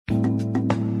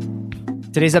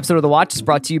Today's episode of The Watch is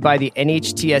brought to you by the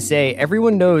NHTSA.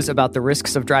 Everyone knows about the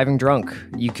risks of driving drunk.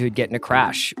 You could get in a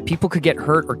crash. People could get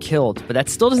hurt or killed, but that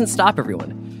still doesn't stop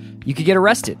everyone. You could get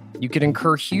arrested. You could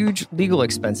incur huge legal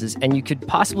expenses, and you could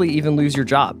possibly even lose your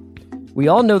job. We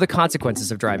all know the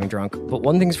consequences of driving drunk, but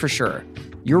one thing's for sure.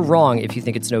 You're wrong if you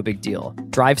think it's no big deal.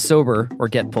 Drive sober or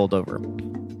get pulled over.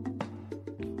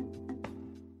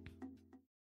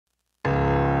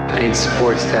 I need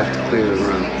support staff to clear the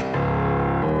room.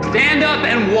 Stand up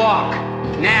and walk,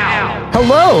 now.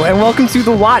 Hello, and welcome to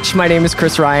The Watch. My name is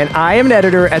Chris Ryan. I am an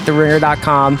editor at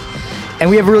TheRinger.com, and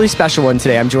we have a really special one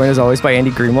today. I'm joined, as always, by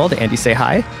Andy Greenwald. Andy, say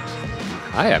hi.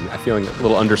 Hi, I'm feeling a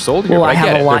little undersold here. Well, but I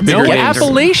have a lot to No get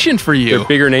appellation for you. There are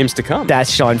bigger names to come. That's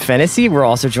Sean Fennessy. We're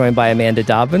also joined by Amanda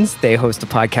Dobbins. They host a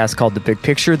podcast called The Big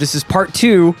Picture. This is part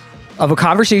 2 of a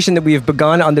conversation that we have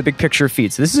begun on the Big Picture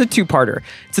feed. So this is a two-parter.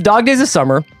 It's a dog days of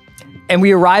summer, and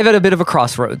we arrive at a bit of a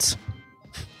crossroads.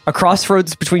 A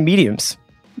crossroads between mediums,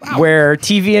 where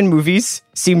TV and movies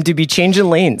seem to be changing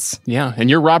lanes. Yeah, and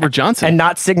you're Robert Johnson. And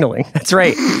not signaling. That's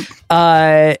right.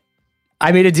 I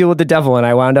made a deal with the devil, and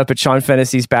I wound up at Sean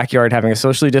Fennessy's backyard having a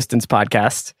socially distanced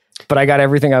podcast, but I got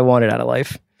everything I wanted out of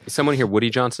life. Is someone here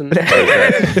Woody Johnson? Or is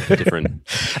that different?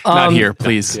 Not here,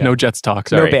 please. Yeah. No Jets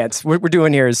talk. No Sorry. bands. What we're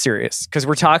doing here is serious because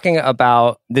we're talking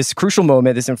about this crucial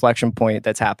moment, this inflection point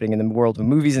that's happening in the world of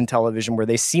movies and television where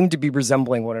they seem to be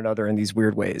resembling one another in these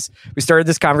weird ways. We started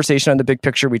this conversation on The Big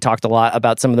Picture. We talked a lot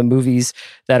about some of the movies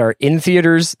that are in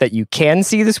theaters that you can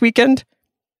see this weekend,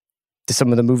 to some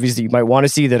of the movies that you might want to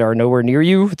see that are nowhere near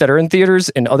you, that are in theaters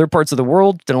in other parts of the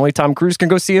world that only Tom Cruise can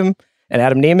go see them, and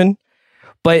Adam Naiman.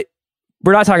 But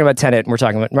we're not talking about Tenet, and we're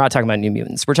not talking about New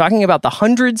Mutants. We're talking about the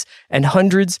hundreds and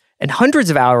hundreds and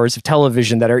hundreds of hours of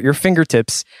television that are at your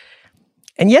fingertips.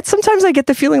 And yet sometimes I get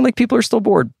the feeling like people are still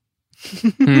bored.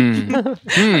 And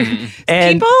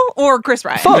people or Chris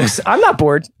Ryan? Folks, I'm not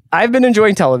bored. I've been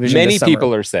enjoying television Many this summer.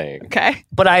 people are saying. Okay.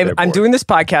 But I'm bored. doing this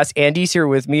podcast. Andy's here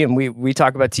with me, and we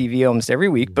talk about TV almost every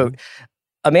week. But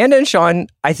Amanda and Sean,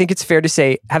 I think it's fair to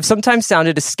say, have sometimes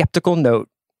sounded a skeptical note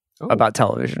about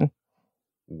television.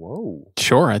 Whoa.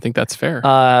 Sure, I think that's fair.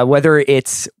 Whether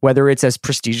it's as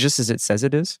prestigious as it says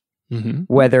it is,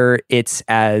 whether it's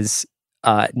as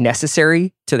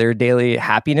necessary to their daily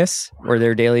happiness or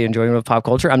their daily enjoyment of pop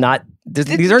culture. I'm not.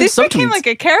 These aren't This became subtweets. like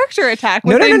a character attack.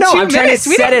 No. within 2 I'm trying to minutes.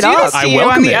 We set don't it do up. this to I you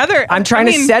welcome on the it. other. I'm trying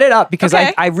to set it up because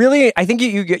okay. I think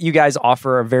you guys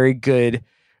offer a very good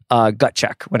gut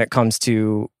check when it comes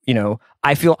to,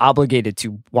 I feel obligated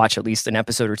to watch at least an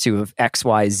episode or two of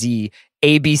XYZ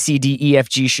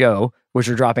ABCDEFG show, which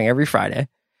are dropping every Friday.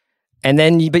 And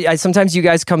then sometimes you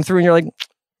guys come through and you're like,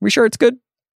 we sure it's good?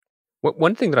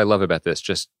 One thing that I love about this,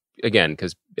 just again,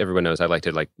 because everyone knows I like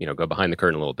to go behind the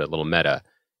curtain a little bit, a little meta.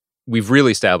 We've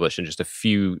really established in just a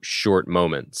few short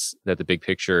moments that The Big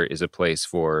Picture is a place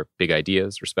for big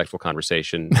ideas, respectful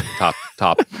conversation, top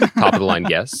of the line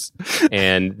guests.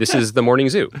 And this is the Morning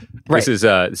Zoo. Right. This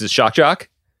is Shock Jock.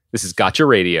 This is Gotcha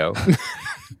Radio.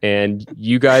 And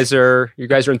you guys are in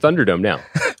Thunderdome now.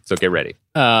 So get ready.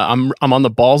 I'm on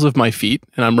the balls of my feet,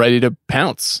 and I'm ready to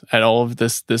pounce at all of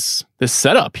this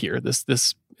setup here. This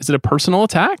is it a personal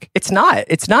attack? It's not.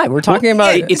 We're talking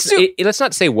about... Let's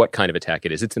not say what kind of attack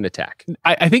it is. It's an attack.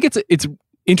 I think it's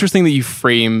interesting that you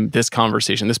frame this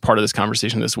conversation, this part of this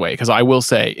conversation, this way, because I will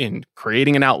say, in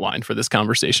creating an outline for this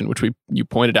conversation, which you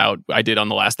pointed out I did on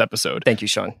the last episode. Thank you,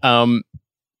 Sean.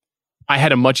 I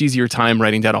had a much easier time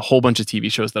writing down a whole bunch of TV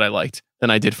shows that I liked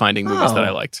than I did finding movies that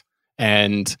I liked.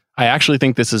 And I actually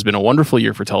think this has been a wonderful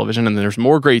year for television, and there's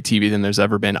more great TV than there's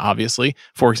ever been, obviously.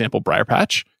 For example, Briar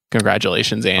Patch.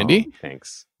 Congratulations, Andy. Oh,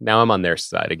 thanks. Now I'm on their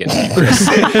side again, Chris.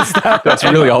 That's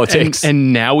really all it takes.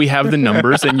 And now we have the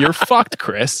numbers, and you're fucked,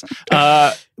 Chris.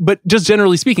 But just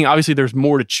generally speaking, obviously there's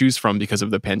more to choose from because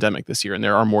of the pandemic this year, and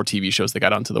there are more TV shows that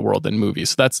got onto the world than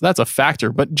movies. So that's a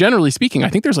factor. But generally speaking, I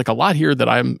think there's a lot here that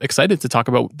I'm excited to talk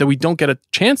about that we don't get a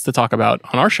chance to talk about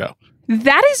on our show.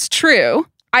 That is true.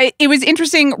 It was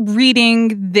interesting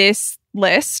reading this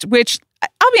list, which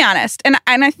I'll be honest, and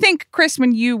I think, Chris,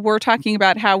 when you were talking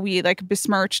about how we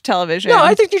besmirch television. No,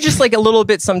 I think you're just a little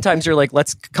bit, sometimes you're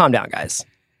let's calm down, guys.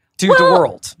 The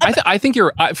world. I think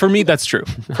you're, for me, that's true.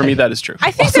 For me, that is true.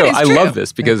 I think Also, that is true. I love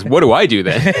this because what do I do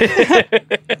then?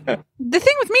 The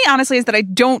thing with me, honestly, is that I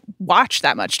don't watch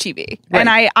that much TV. Right. And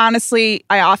I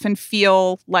often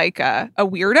feel like a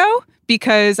weirdo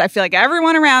because I feel like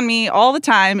everyone around me all the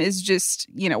time is just,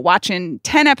 watching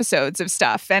 10 episodes of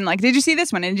stuff. And did you see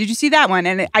this one? And did you see that one?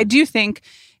 And I do think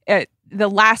the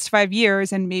last 5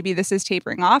 years, and maybe this is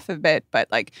tapering off a bit, but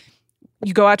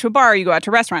you go out to a bar, you go out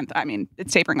to a restaurant. I mean,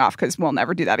 it's tapering off because we'll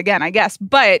never do that again, I guess.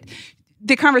 But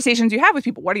the conversations you have with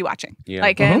people. What are you watching? Yeah.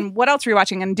 Like, and what else are you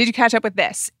watching? And did you catch up with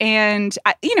this? And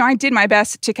I did my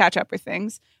best to catch up with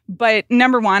things. But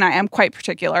number one, I am quite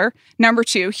particular. Number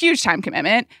two, huge time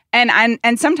commitment.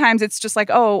 And sometimes it's just like,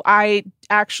 oh, I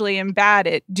actually am bad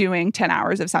at doing 10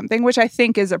 hours of something, which I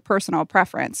think is a personal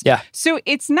preference. Yeah. So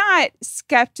it's not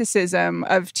skepticism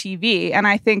of TV. And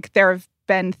I think there have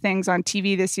been things on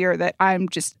TV this year that I'm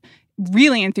just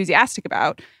really enthusiastic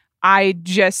about. I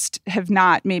just have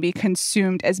not maybe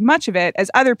consumed as much of it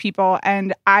as other people.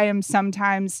 And I am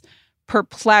sometimes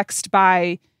perplexed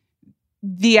by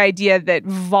the idea that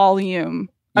volume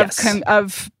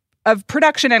of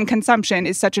production and consumption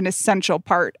is such an essential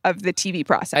part of the TV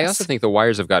process. I also think the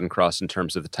wires have gotten crossed in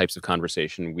terms of the types of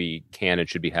conversation we can and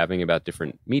should be having about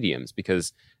different mediums.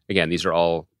 Because, again, these are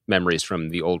all memories from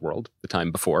the old world, the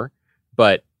time before.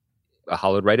 But a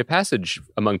hallowed rite of passage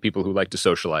among people who like to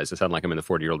socialize. I sound like I'm in the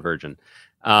 40-year-old virgin.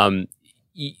 Why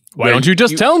don't you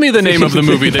just tell me the name of the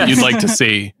movie that you'd like to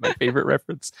see? My favorite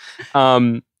reference.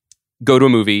 Go to a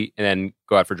movie and then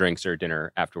go out for drinks or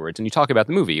dinner afterwards. And you talk about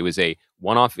the movie. It was a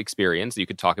one-off experience that you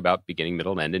could talk about beginning,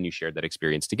 middle, and end, and you shared that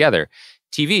experience together.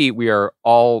 TV, we are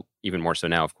all, even more so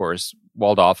now, of course,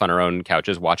 walled off on our own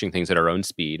couches, watching things at our own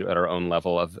speed, at our own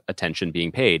level of attention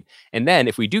being paid. And then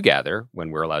if we do gather, when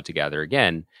we're allowed to gather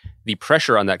again, the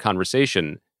pressure on that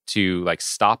conversation to like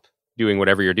stop doing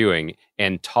whatever you're doing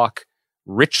and talk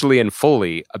richly and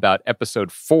fully about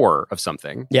episode 4 of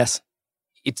something. Yes.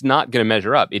 It's not going to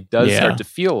measure up. It does start to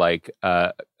feel like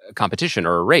a competition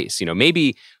or a race.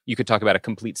 Maybe you could talk about a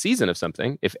complete season of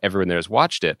something if everyone there has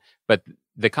watched it, but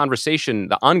the conversation,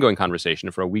 the ongoing conversation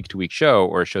for a week-to-week show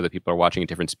or a show that people are watching at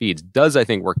different speeds does, I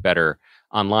think, work better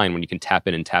online when you can tap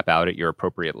in and tap out at your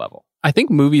appropriate level. I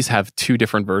think movies have two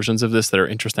different versions of this that are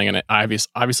interesting, and I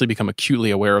obviously become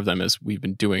acutely aware of them as we've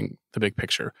been doing the big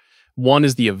picture. One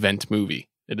is the event movie.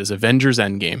 It is Avengers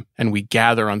Endgame, and we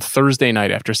gather on Thursday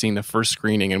night after seeing the first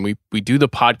screening, and we do the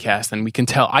podcast, and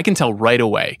I can tell right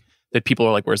away that people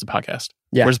are like, "Where's the podcast?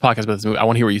 Yeah. Where's the podcast about this movie? I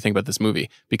want to hear what you think about this movie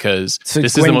because So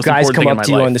this is the when most guys important come thing in up my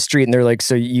to you life." on the street and they're like,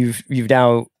 "So you've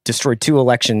now destroyed 2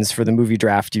 elections for the movie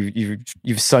draft. You've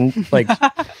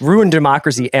ruined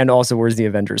democracy, and also where's the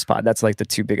Avengers pod?" That's like the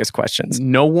 2 biggest questions.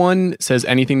 No one says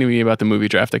anything to me about the movie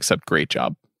draft except "great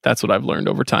job." That's what I've learned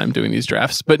over time doing these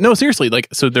drafts. But no, seriously,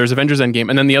 so there's Avengers Endgame,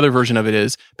 and then the other version of it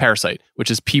is Parasite, which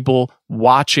is people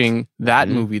watching that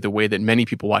movie the way that many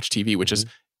people watch TV, which is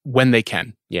when they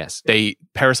can. Yes.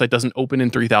 Parasite doesn't open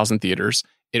in 3,000 theaters.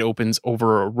 It opens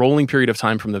over a rolling period of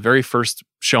time from the very first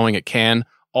showing at Cannes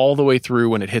all the way through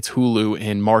when it hits Hulu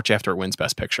in March after it wins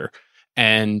Best Picture.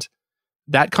 And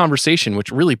that conversation,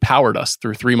 which really powered us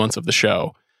through 3 months of the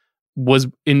show, was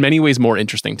in many ways more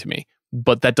interesting to me.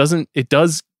 But it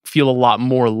does feel a lot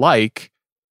more like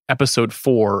episode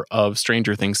 4 of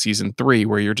Stranger Things season 3,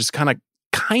 where you're just kind of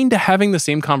having the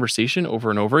same conversation over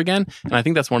and over again. And I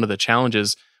think that's one of the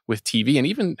challenges with TV, and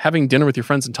even having dinner with your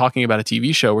friends and talking about a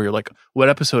TV show where you're like, "What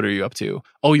episode are you up to?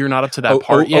 Oh, you're not up to that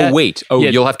part yet. Oh, wait. Oh,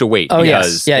 Yeah. you'll have to wait. Oh,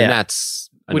 because, yes. Yeah, and yeah. that's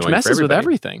which annoying messes for with everybody.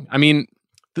 everything." I mean,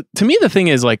 to me, the thing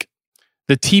is like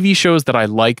the TV shows that I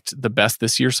liked the best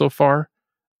this year so far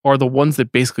are the ones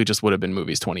that basically just would have been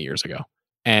movies 20 years ago.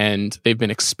 And they've been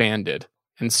expanded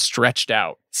and stretched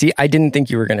out. See, I didn't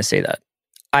think you were going to say that.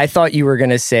 I thought you were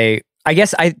going to say, I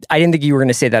guess I didn't think you were going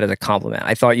to say that as a compliment.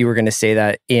 I thought you were going to say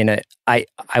that I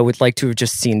would like to have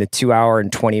just seen the 2-hour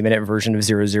and 20-minute version of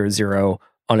 000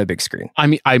 on a big screen. I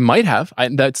mean, I might have.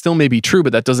 That still may be true,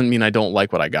 but that doesn't mean I don't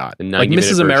like what I got. The Like 90-minute Mrs.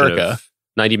 version America. of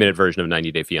 90-minute version of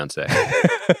 90 Day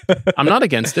Fiancé. I'm not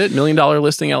against it. $1 Million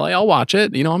Listing LA, I'll watch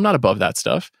it. I'm not above that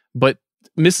stuff. But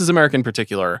Mrs. America in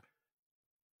particular,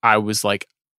 I was like,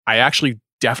 I actually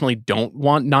definitely don't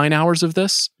want 9 hours of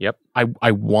this. Yep.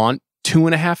 I want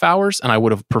 2.5 hours, and I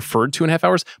would have preferred 2.5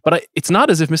 hours. But it's not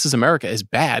as if Mrs. America is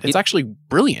bad. It's actually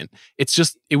brilliant. It's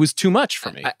just, it was too much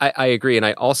for me. I agree. And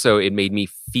it made me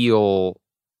feel,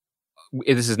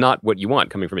 this is not what you want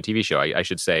coming from a TV show. I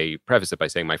should preface it by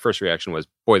saying my first reaction was,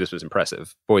 boy, this was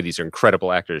impressive. Boy, these are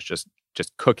incredible actors just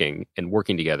cooking and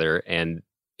working together. And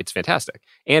it's fantastic.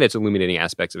 And it's illuminating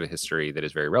aspects of a history that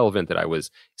is very relevant that I was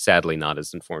sadly not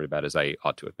as informed about as I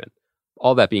ought to have been.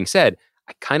 All that being said,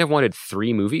 I kind of wanted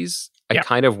 3 movies. I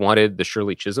kind of wanted the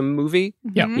Shirley Chisholm movie,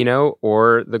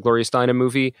 or the Gloria Steinem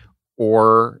movie,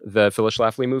 or the Phyllis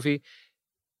Schlafly movie.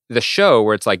 The show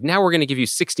where it's like, now we're going to give you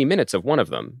 60 minutes of one of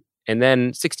them, and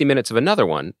then 60 minutes of another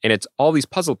one. And it's all these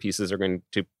puzzle pieces are going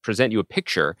to present you a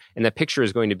picture, and that picture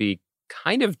is going to be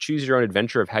kind of choose your own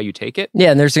adventure of how you take it.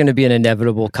 Yeah, and there's going to be an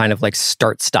inevitable kind of like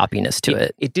start-stoppiness to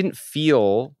it. It didn't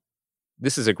feel,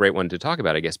 this is a great one to talk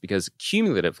about, I guess, because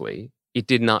cumulatively, it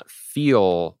did not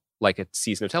feel like a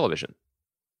season of television.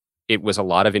 it was a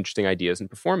lot of interesting ideas and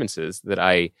performances that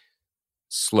I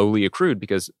slowly accrued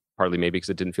because partly maybe because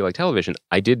it didn't feel like television.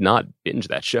 I did not binge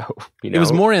that show. It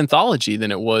was more anthology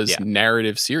than it was Yeah.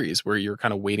 narrative series where you're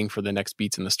kind of waiting for the next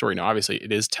beats in the story. Now, obviously,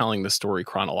 it is telling the story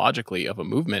chronologically of a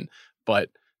movement, but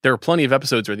there are plenty of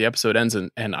episodes where the episode ends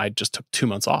and I just took 2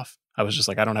 months off. I was just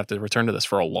like, I don't have to return to this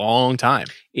for a long time.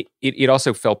 It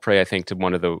also fell prey, I think, to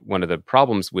one of the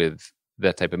problems with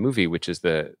that type of movie, which is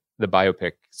the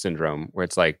biopic syndrome, where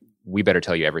it's like, we better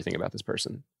tell you everything about this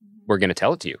person. We're going to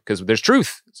tell it to you because there's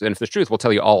truth. And if there's truth, we'll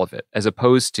tell you all of it, as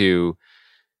opposed to,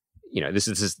 this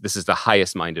is the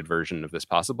highest minded version of this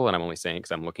possible. And I'm only saying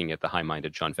because I'm looking at the high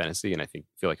minded Sean Fennessy, and I feel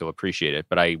like he'll appreciate it.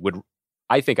 But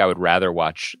I think I would rather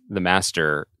watch The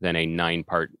Master than a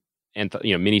 9-part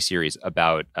miniseries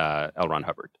about L. Ron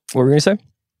Hubbard. What were you going to say?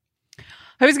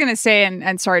 I was going to say,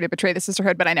 and sorry to betray the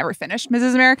sisterhood, but I never finished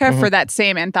Mrs. America for that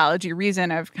same anthology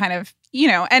reason of kind of,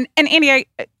 and Andy,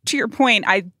 to your point,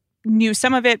 I knew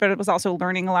some of it, but it was also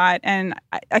learning a lot. And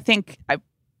I think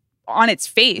on its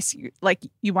face, like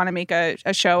you want to make a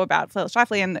show about Phyllis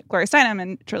Schlafly and Gloria Steinem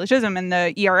and Shirley Chisholm and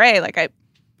the ERA, like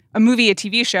a movie, a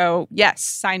TV show, yes,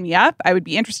 sign me up. I would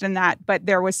be interested in that. But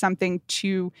there was something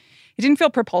it didn't feel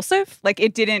propulsive. Like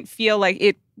it didn't feel like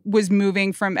it was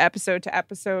moving from episode to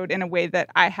episode in a way that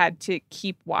I had to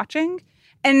keep watching.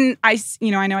 And I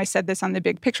know I said this on the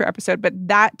Big Picture episode, but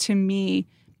that to me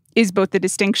is both the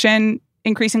distinction,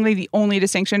 increasingly the only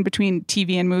distinction between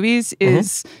TV and movies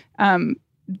is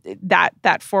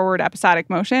that forward episodic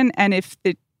motion. And if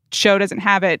the show doesn't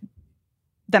have it,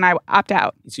 then I opt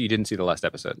out. So you didn't see the last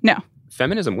episode? No.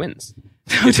 Feminism wins.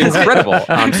 It's incredible.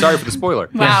 I'm sorry for the spoiler.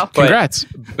 Wow. Congrats.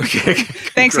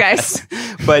 Thanks, guys.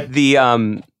 But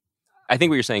I think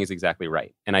what you're saying is exactly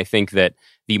right. And I think that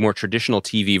the more traditional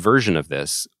TV version of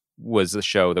this was a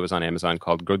show that was on Amazon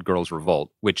called Good Girls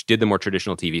Revolt, which did the more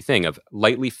traditional TV thing of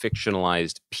lightly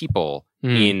fictionalized people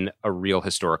in a real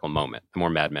historical moment, the more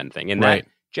Mad Men thing. And that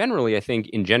generally, I think,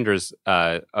 engenders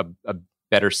a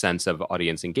better sense of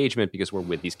audience engagement because we're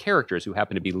with these characters who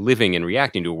happen to be living and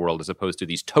reacting to a world as opposed to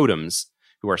these totems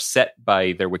who are set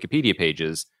by their Wikipedia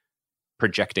pages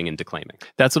projecting and declaiming.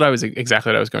 That's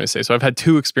exactly what I was going to say. So I've had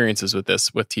 2 experiences with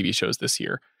TV shows this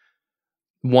year.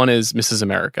 One is Mrs.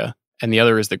 America and the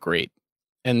other is The Great.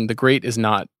 And The Great is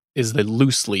the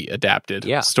loosely adapted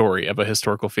story of a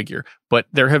historical figure. But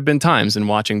there have been times in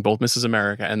watching both Mrs.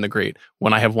 America and The Great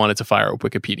when I have wanted to fire up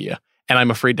Wikipedia and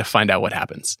I'm afraid to find out what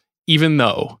happens. Even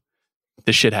though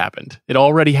the shit happened. It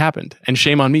already happened. And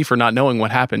shame on me for not knowing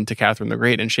what happened to Catherine the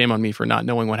Great. And shame on me for not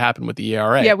knowing what happened with the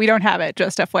ERA. Yeah, we don't have it,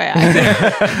 just FYI.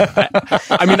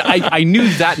 I mean, I knew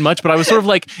that much, but I was sort of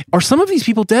like, are some of these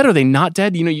people dead? Are they not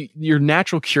dead? Your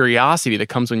natural curiosity that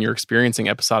comes when you're experiencing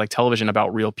episodic television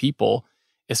about real people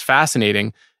is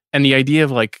fascinating. And the idea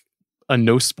of like a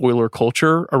no spoiler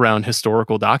culture around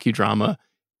historical docudrama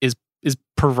is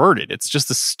perverted. It's just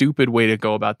a stupid way to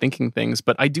go about thinking things,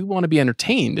 but I do want to be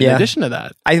entertained in addition to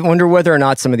that. I wonder whether or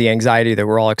not some of the anxiety that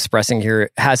we're all expressing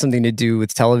here has something to do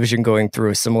with television going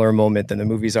through a similar moment than the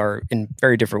movies are in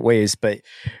very different ways, but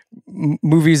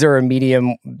movies are a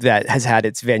medium that has had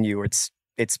its venue. It's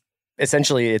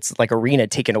essentially, it's like arena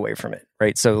taken away from it,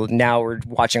 right? So now we're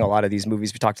watching a lot of these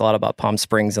movies. We talked a lot about Palm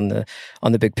Springs on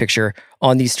the Big Picture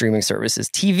on these streaming services.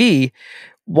 TV,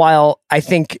 while I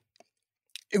think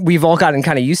we've all gotten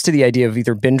kind of used to the idea of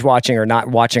either binge watching or not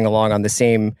watching along on the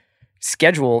same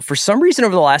schedule. For some reason,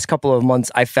 over the last couple of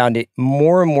months, I found it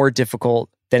more and more difficult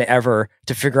than ever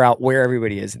to figure out where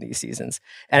everybody is in these seasons.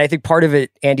 And I think part of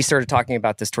it, Andy started talking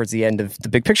about this towards the end of the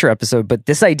Big Picture episode, but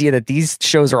this idea that these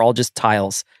shows are all just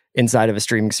tiles inside of a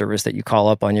streaming service that you call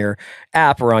up on your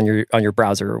app or on your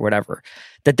browser or whatever,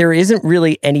 that there isn't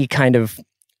really any kind of,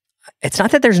 it's not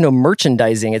that there's no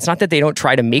merchandising. It's not that they don't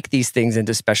try to make these things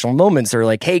into special moments or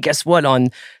like, hey, guess what? On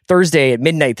Thursday at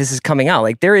midnight, this is coming out.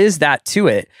 Like there is that to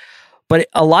it. But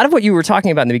a lot of what you were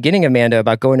talking about in the beginning, Amanda,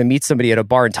 about going to meet somebody at a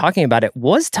bar and talking about it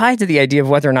was tied to the idea of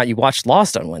whether or not you watched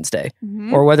Lost on Wednesday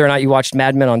or whether or not you watched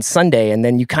Mad Men on Sunday. And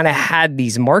then you kind of had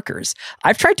these markers.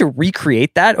 I've tried to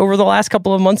recreate that over the last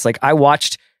couple of months. Like I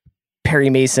watched Perry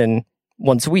Mason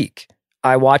once a week.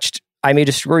 I watched I May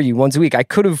Destroy You once a week. I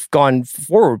could have gone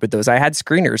forward with those. I had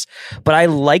screeners, but I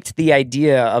liked the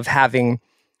idea of having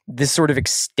this sort of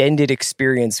extended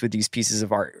experience with these pieces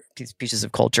of art, these pieces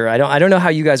of culture. I don't know how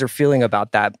you guys are feeling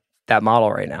about that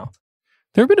model right now.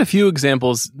 There have been a few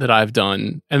examples that I've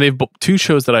done, and they've 2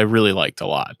 shows that I really liked a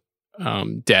lot.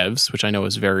 Devs, which I know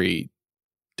is very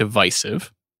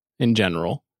divisive in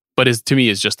general, but to me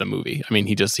is just a movie. I mean,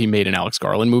 he made an Alex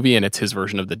Garland movie, and it's his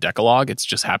version of the Decalogue. It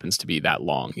just happens to be that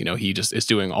long. He just is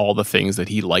doing all the things that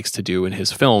he likes to do in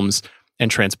his films,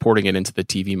 and transporting it into the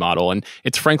TV model. And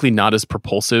it's frankly not as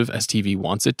propulsive as TV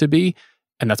wants it to be.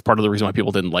 And that's part of the reason why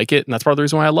people didn't like it. And that's part of the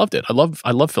reason why I loved it. I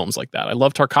love films like that. I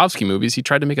love Tarkovsky movies. He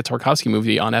tried to make a Tarkovsky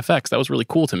movie on FX. That was really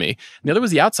cool to me. And the other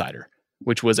was The Outsider,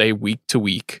 which was a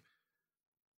week-to-week,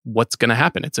 what's going to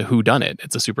happen? It's a whodunit.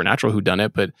 It's a supernatural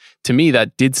whodunit. But to me,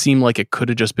 that did seem like it could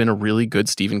have just been a really good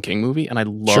Stephen King movie. And I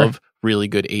love really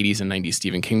good 80s and 90s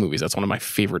Stephen King movies. That's one of my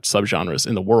favorite subgenres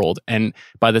in the world. And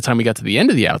by the time we got to the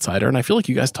end of The Outsider, and I feel like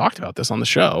you guys talked about this on the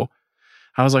show,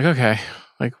 I was like, okay,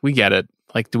 like we get it.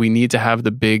 Like, do we need to have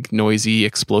the big, noisy,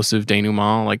 explosive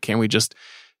denouement? Like, can't we just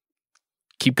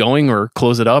keep going or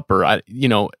close it up? Or, and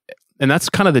that's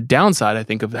kind of the downside, I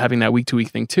think, of having that week-to-week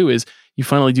thing, too, is you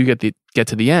finally do get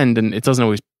to the end, and it doesn't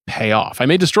always pay off. I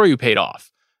May Destroy You paid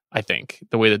off, I think,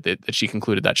 the way that she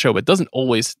concluded that show, but that's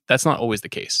not always the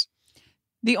case.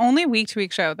 The only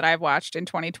week-to-week show that I've watched in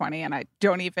 2020, and I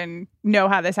don't even know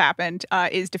how this happened,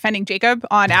 is Defending Jacob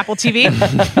on Apple TV.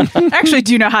 I actually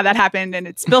do know how that happened, and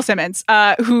it's Bill Simmons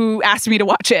who asked me to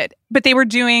watch it. But they were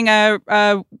doing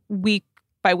a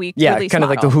week-by-week release kind of model.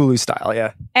 like the Hulu style,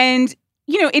 yeah. And,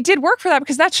 it did work for that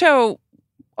because that show,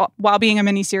 while being a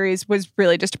miniseries, was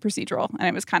really just a procedural. And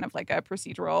it was kind of like a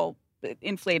procedural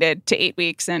inflated to 8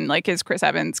 weeks. And like, is Chris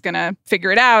Evans going to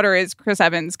figure it out? Or is Chris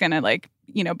Evans going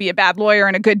to be a bad lawyer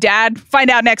and a good dad? Find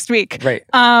out next week. Right.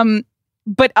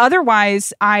 But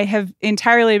otherwise, I have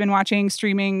entirely been watching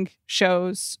streaming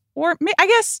shows, or I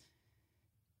guess,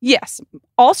 yes,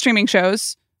 all streaming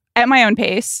shows at my own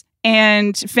pace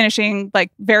and finishing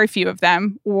like very few of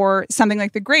them, or something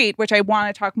like The Great, which I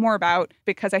want to talk more about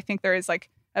because I think there is like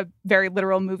a very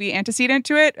literal movie antecedent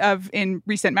to it in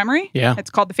recent memory. Yeah. It's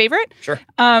called The Favorite. Sure.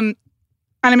 And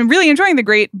I'm really enjoying The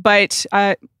Great, but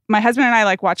my husband and I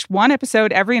like watched one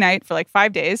episode every night for like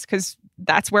 5 days because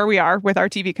that's where we are with our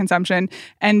TV consumption.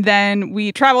 And then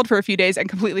we traveled for a few days and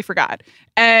completely forgot.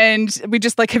 And we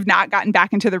just like have not gotten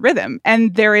back into the rhythm.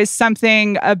 And there is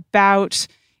something about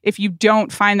if you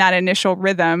don't find that initial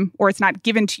rhythm, or it's not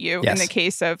given to you in the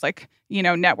case of like,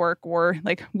 network or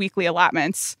like weekly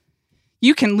allotments,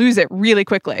 you can lose it really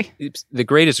quickly. The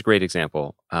Great is a great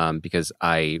example because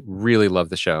I really love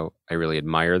the show. I really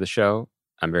admire the show.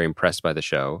 I'm very impressed by the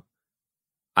show.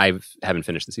 I haven't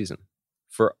finished the season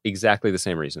for exactly the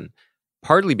same reason.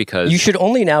 Partly because you should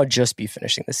only now just be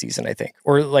finishing the season, I think,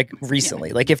 or like recently.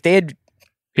 Yeah. Like if they had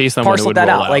based on parceled that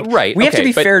out, like we have to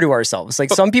be fair to ourselves.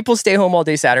 Like some people stay home all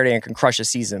day Saturday and can crush a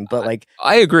season, but like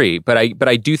I agree, but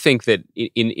I do think that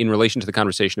in relation to the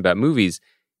conversation about movies,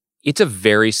 it's a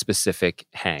very specific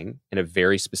hang in a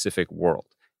very specific world.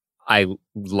 I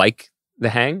like The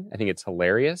Hang. I think it's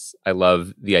hilarious. I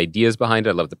love the ideas behind it.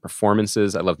 I love the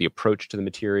performances. I love the approach to the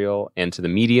material and to the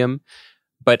medium.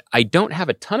 But I don't have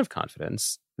a ton of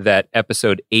confidence that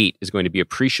episode 8 is going to be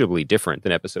appreciably different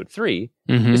than episode 3.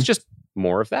 Mm-hmm. It's just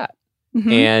more of that.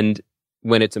 Mm-hmm. And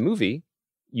when it's a movie,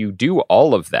 you do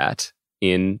all of that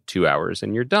in 2 hours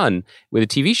and you're done. With a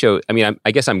TV show, I mean,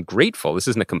 I guess I'm grateful. This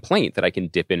isn't a complaint that I can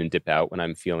dip in and dip out when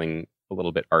I'm feeling a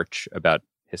little bit arch about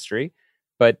history.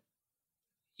 But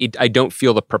I don't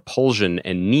feel the propulsion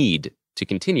and need to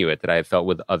continue it that I have felt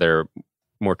with other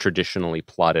more traditionally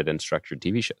plotted and structured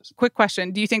TV shows. Quick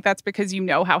question. Do you think that's because you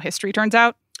know how history turns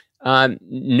out?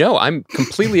 No, I'm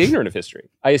completely ignorant of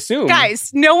history. I assume... Guys,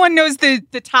 no one knows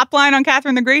the top line on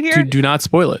Catherine the Great here? Do not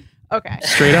spoil it. Okay.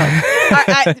 Straight up.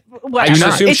 I just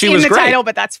assumed she was in the great. title,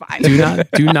 but that's fine.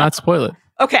 Do not spoil it.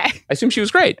 Okay. I assume she was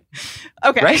great.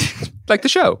 Okay. Right? Like the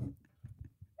show.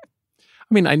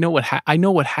 I mean, I know what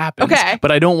happens, okay,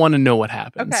 but I don't want to know what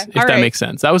happens, okay. if that makes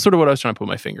sense. That was sort of what I was trying to put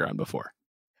my finger on before.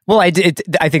 Well, I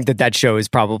think that show is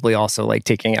probably also like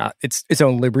taking out its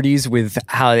own liberties with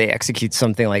how they execute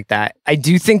something like that. I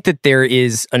do think that there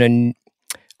is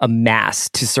a mass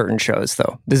to certain shows,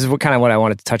 though. This is what I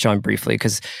wanted to touch on briefly,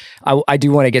 because I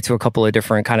do want to get to a couple of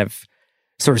different kind of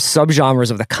sort of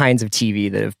subgenres of the kinds of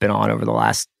TV that have been on over the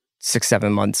last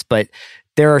 6-7 months. But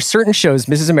there are certain shows,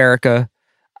 Mrs. America,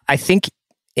 I think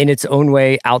in its own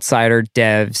way, Outsider,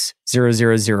 Devs,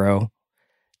 000,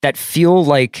 that feel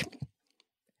like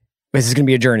this is going to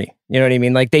be a journey. You know what I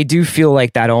mean? Like they do feel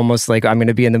like that, almost like I'm going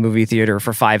to be in the movie theater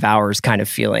for 5 hours kind of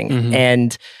feeling. Mm-hmm.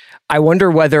 And I wonder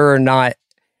whether or not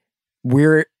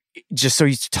we're just so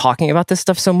used to talking about this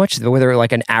stuff so much, whether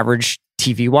like an average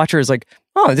TV watcher is like,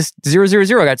 oh, this 000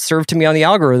 got served to me on the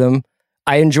algorithm.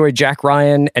 I enjoy Jack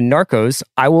Ryan and Narcos.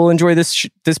 I will enjoy this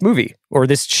movie or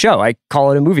this show. I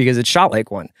call it a movie because it's shot like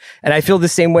one. And I feel the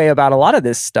same way about a lot of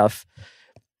this stuff.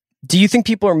 Do you think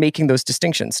people are making those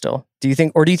distinctions still? Do you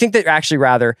think that actually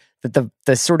rather that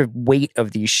the sort of weight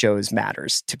of these shows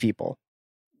matters to people?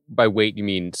 by weight, you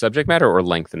mean subject matter or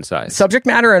length and size? Subject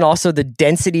matter, and also the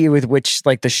density with which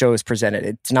like the show is presented.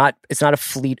 It's not a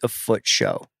fleet of foot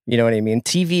show. You know what I mean?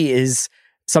 TV is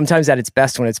sometimes at its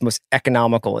best when it's most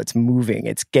economical. It's moving.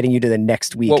 It's getting you to the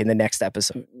next week and the next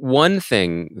episode. One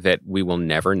thing that we will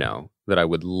never know that I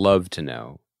would love to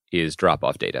know is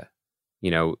drop-off data. You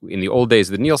know, in the old days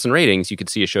of the Nielsen ratings, you could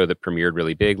see a show that premiered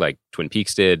really big, like Twin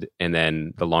Peaks did, and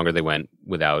then the longer they went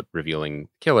without revealing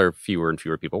killer, fewer and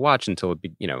fewer people watched until,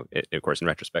 of course, in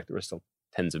retrospect, there were still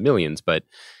tens of millions, but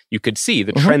you could see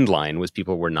the trend line was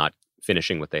people were not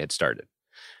finishing what they had started.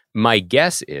 My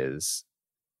guess is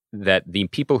that the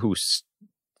people who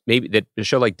maybe that a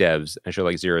show like Devs, a show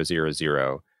like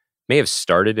 000 may have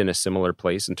started in a similar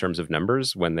place in terms of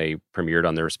numbers when they premiered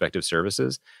on their respective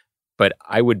services, but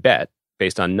I would bet,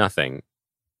 based on nothing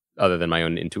other than my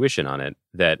own intuition on it,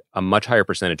 that a much higher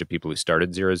percentage of people who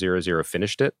started 000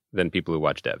 finished it than people who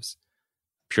watch Devs,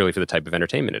 purely for the type of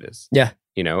entertainment it is. Yeah.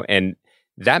 You know, and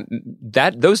that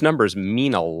those numbers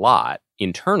mean a lot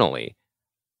internally.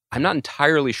 I'm not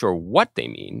entirely sure what they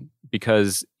mean,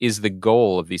 because is the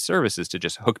goal of these services to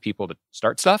just hook people to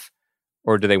start stuff?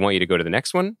 Or do they want you to go to the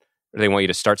next one? Or do they want you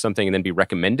to start something and then be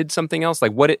recommended something else?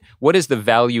 Like what is the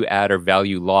value add or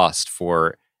value lost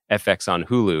for FX on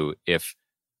Hulu if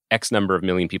X number of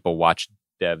million people watched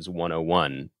Devs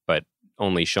 101, but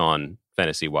only Sean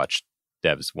Fennessy watched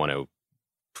Devs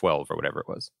 1012 or whatever it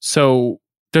was? So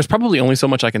there's probably only so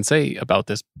much I can say about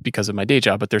this because of my day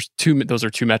job, but those are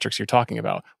two metrics you're talking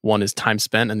about. One is time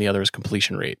spent and the other is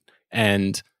completion rate.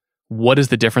 And what is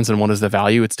the difference and what is the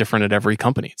value? It's different at every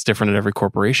company. It's different at every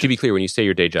corporation. To be clear, when you say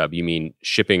your day job, you mean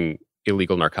shipping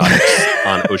illegal narcotics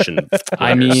on ocean liners.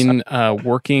 I mean,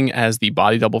 working as the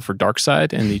body double for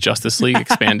Darkseid in the Justice League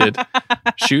expanded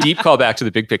shoot. Deep callback to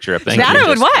the big picture episode. That I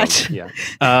would watch. Yeah.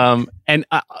 And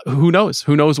who knows?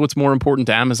 Who knows what's more important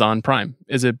to Amazon Prime?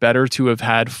 Is it better to have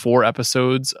had 4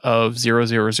 episodes of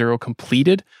 000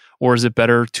 completed? Or is it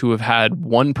better to have had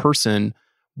one person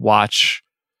watch,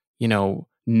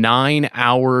 9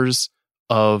 hours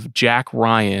of Jack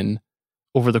Ryan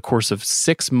over the course of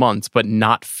 6 months, but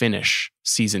not finish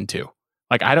season 2?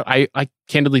 Like, I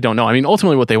candidly don't know. I mean,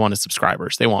 ultimately what they want is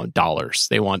subscribers. They want dollars.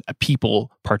 They want people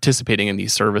participating in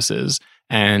these services.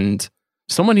 And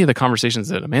so many of the conversations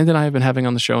that Amanda and I have been having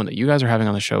on the show and that you guys are having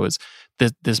on the show is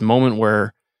this moment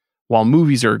where, while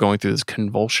movies are going through this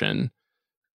convulsion,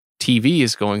 TV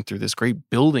is going through this great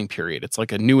building period. It's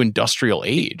like a new industrial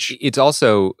age. It's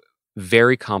also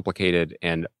very complicated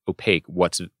and opaque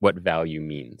what value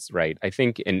means, right? I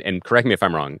think, and correct me if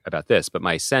I'm wrong about this, but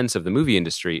my sense of the movie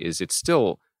industry is it's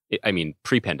still,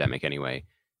 pre-pandemic anyway,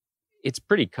 it's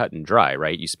pretty cut and dry,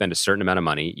 right? You spend a certain amount of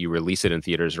money, you release it in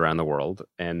theaters around the world,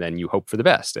 and then you hope for the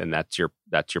best, and that's your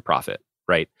profit,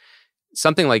 right?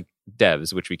 Something like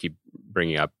Devs, which we keep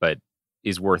bringing up, but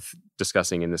is worth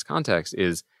discussing in this context,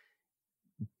 is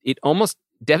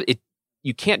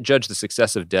you can't judge the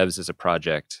success of Devs as a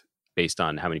project based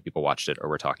on how many people watched it or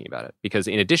were talking about it. Because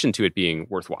in addition to it being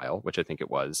worthwhile, which I think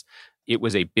it was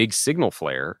a big signal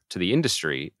flare to the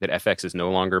industry that FX is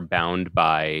no longer bound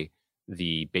by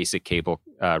the basic cable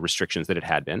restrictions that it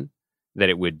had been, that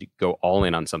it would go all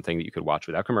in on something that you could watch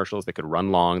without commercials, that could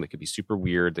run long, that could be super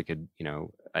weird, that could,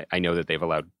 I know that they've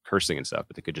allowed cursing and stuff,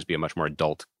 but that could just be a much more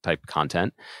adult type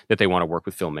content, that they want to work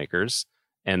with filmmakers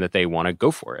and that they want to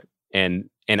go for it. And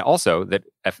also that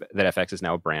FX is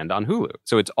now a brand on Hulu.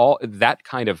 So it's all that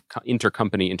kind of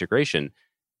intercompany integration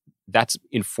that's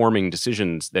informing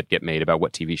decisions that get made about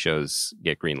what TV shows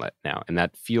get greenlit now. And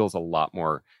that feels a lot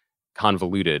more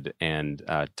convoluted and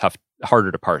tough,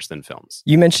 harder to parse than films.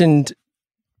 You mentioned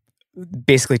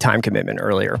basically time commitment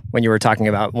earlier when you were talking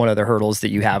about one of the hurdles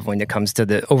that you have when it comes to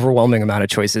the overwhelming amount of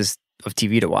choices of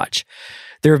TV to watch.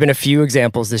 There have been a few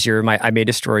examples this year. I May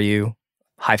Destroy You,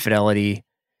 High Fidelity.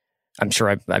 I'm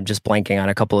sure I'm just blanking on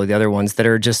a couple of the other ones that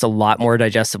are just a lot more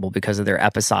digestible because of their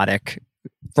episodic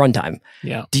runtime.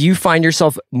 Yeah. Do you find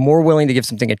yourself more willing to give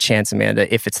something a chance,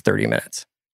 Amanda, if it's 30 minutes?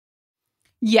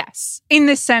 Yes. In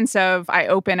the sense of I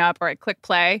open up or I click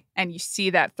play and you see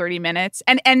that 30 minutes.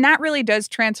 And that really does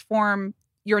transform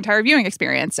your entire viewing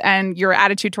experience and your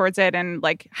attitude towards it and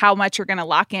like how much you're going to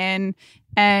lock in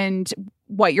and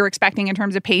what you're expecting in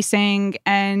terms of pacing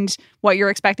and what you're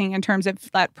expecting in terms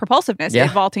of that propulsiveness,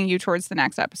 vaulting you towards the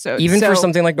next episode. Even for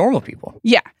something like Normal People.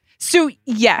 Yeah. So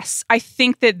yes, I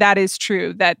think that is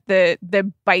true, that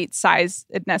the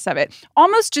bite-sizedness of it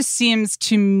almost just seems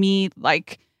to me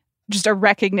like just a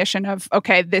recognition of,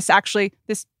 okay, this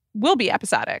will be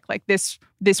episodic. Like this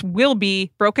will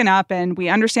be broken up and we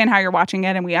understand how you're watching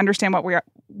it and we understand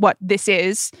what this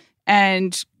is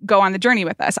and go on the journey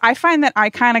with us. I find that I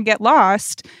kind of get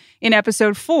lost in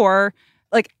episode 4,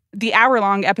 like the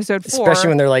hour-long episode 4. Especially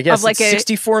when they're like, yes, like it's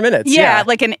 64 minutes. Yeah,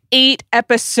 like an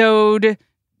 8-episode,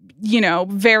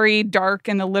 very dark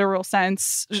in the literal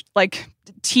sense, like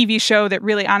TV show that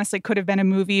really honestly could have been a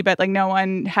movie, but like no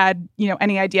one had,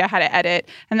 any idea how to edit.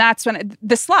 And that's when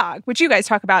the slog, which you guys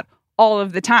talk about all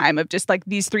of the time, of just like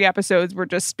these 3 episodes were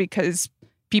just because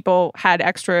people had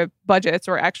extra budgets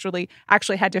or actually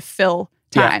had to fill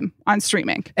time on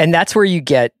streaming. And that's where you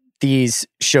get these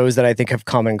shows that I think have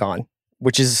come and gone,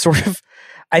 which is sort of,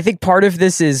 I think part of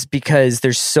this is because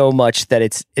there's so much that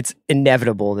it's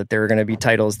inevitable that there are going to be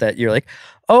titles that you're like,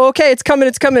 oh, okay, it's coming.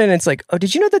 And it's like, oh,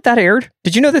 did you know that aired?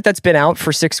 Did you know that that's been out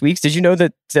for 6 weeks? Did you know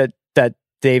that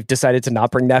they've decided to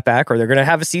not bring that back, or they're going to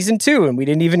have a season 2 and we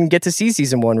didn't even get to see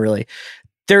season 1 really?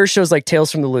 There are shows like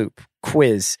Tales from the Loop,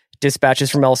 Quiz,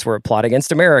 Dispatches from Elsewhere, Plot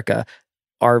Against America,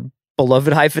 our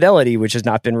beloved High Fidelity, which has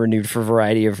not been renewed for a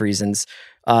variety of reasons,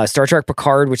 Star Trek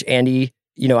Picard, which Andy,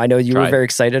 I know you were very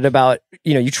excited about,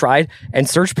 you tried, and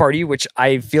Search Party, which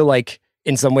I feel like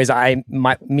in some ways me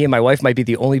and my wife might be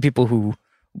the only people who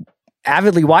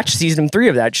avidly watched season 3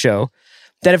 of that show,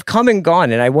 that have come and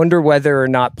gone. And I wonder whether or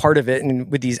not part of it,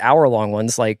 and with these hour-long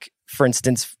ones, like, for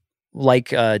instance, like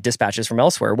Dispatches from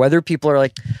Elsewhere, whether people are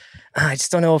like, I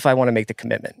just don't know if I want to make the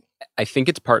commitment. I think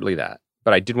it's partly that.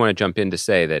 But I did want to jump in to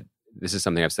say that this is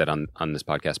something I've said on this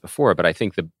podcast before, but I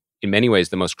think in many ways,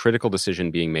 the most critical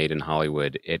decision being made in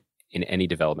Hollywood in any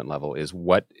development level is,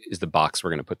 what is the box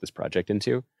we're going to put this project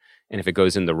into? And if it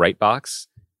goes in the right box,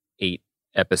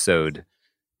 8-episode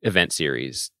event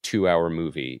series, 2-hour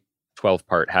movie,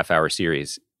 12-part half-hour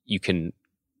series, you can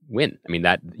win. I mean,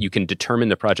 that you can determine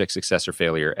the project's success or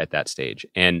failure at that stage.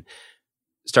 And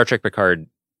Star Trek Picard,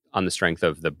 on the strength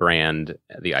of the brand,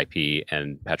 the IP,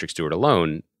 and Patrick Stewart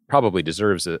alone, probably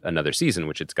deserves another season,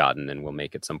 which it's gotten and will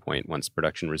make at some point once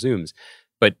production resumes.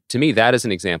 But to me, that is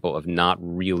an example of not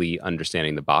really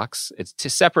understanding the box. It's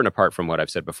separate and apart from what I've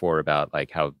said before about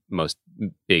like how most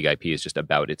big IP is just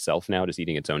about itself now, just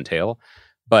eating its own tail.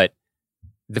 But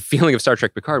the feeling of Star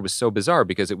Trek Picard was so bizarre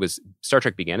because Star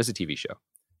Trek began as a TV show.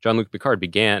 Jean-Luc Picard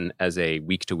began as a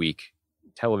week-to-week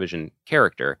television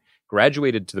character,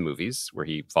 graduated to the movies where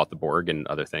he fought the Borg and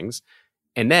other things,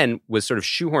 and then was sort of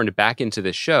shoehorned back into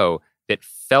this show that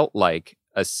felt like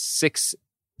a 6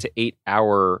 to 8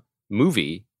 hour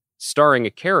movie starring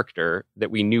a character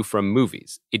that we knew from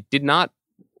movies. It did not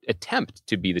attempt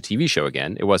to be the TV show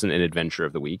again. It wasn't an adventure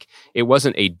of the week. It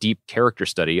wasn't a deep character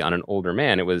study on an older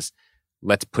man. It was,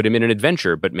 let's put him in an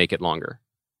adventure, but make it longer.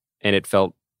 And it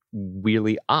felt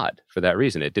really odd for that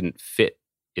reason. It didn't fit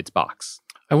its box.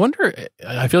 I wonder,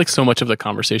 I feel like so much of the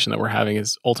conversation that we're having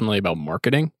is ultimately about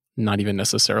marketing, not even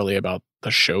necessarily about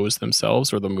the shows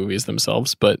themselves or the movies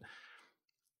themselves. But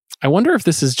I wonder if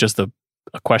this is just a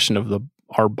question of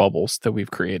our bubbles that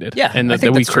we've created. Yeah, and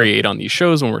that we create on these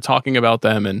shows when we're talking about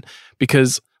them. And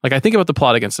because like I think about The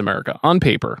Plot Against America on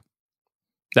paper,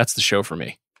 that's the show for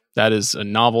me. That is a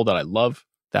novel that I love.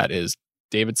 That is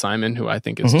David Simon, who I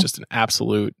think is just an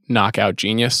absolute knockout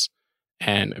genius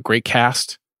and a great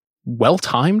cast. Well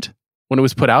timed. When it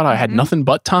was put out, I had nothing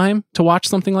but time to watch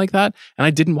something like that, and I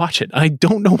didn't watch it. I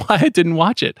don't know why I didn't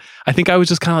watch it. I think I was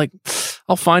just kind of like,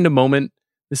 I'll find a moment.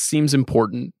 This seems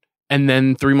important. And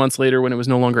then 3 months later, when it was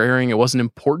no longer airing, it wasn't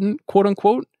important, quote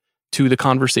unquote, to the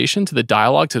conversation, to the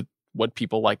dialogue, to what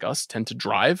people like us tend to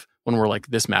drive when we're like,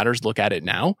 this matters, look at it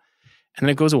now. And then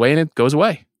it goes away and it goes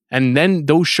away. And then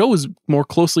those shows more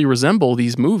closely resemble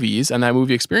these movies and that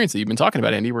movie experience that you've been talking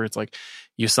about, Andy, where it's like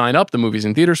you sign up, the movie's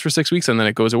in theaters for 6 weeks and then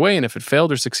it goes away. And if it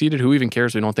failed or succeeded, who even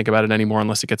cares? We don't think about it anymore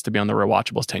unless it gets to be on the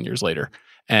rewatchables 10 years later.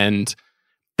 And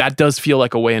that does feel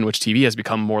like a way in which TV has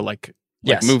become more like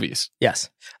movies. Yes.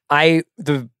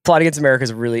 The Plot Against America is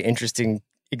a really interesting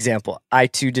example. I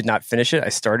too did not finish it. I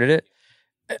started it.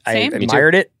 Same. I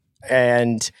admired it.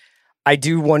 And I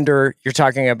do wonder, we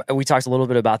talked a little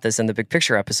bit about this in the Big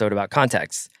Picture episode about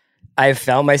context. I've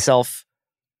found myself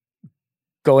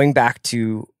going back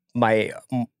to my,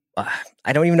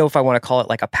 I don't even know if I want to call it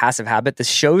like a passive habit. The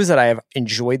shows that I have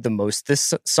enjoyed the most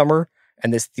this summer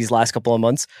and these last couple of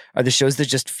months are the shows that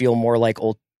just feel more like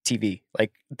old TV,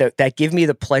 like that give me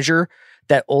the pleasure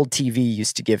that old TV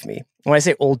used to give me. When I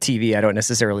say old TV, I don't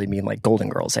necessarily mean like Golden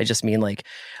Girls. I just mean like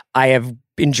I have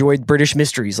enjoyed British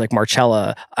mysteries like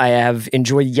Marcella. I have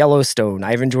enjoyed Yellowstone.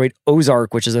 I've enjoyed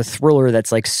Ozark, which is a thriller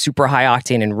that's like super high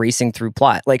octane and racing through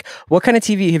plot. Like, what kind of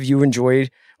TV have you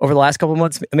enjoyed over the last couple of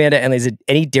months, Amanda? And is it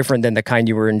any different than the kind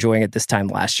you were enjoying at this time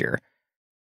last year?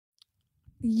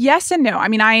 Yes and no. I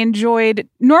mean, I enjoyed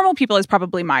Normal People is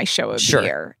probably my show of Sure. the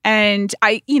year. And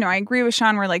I agree with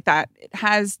Sean where like that it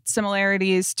has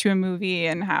similarities to a movie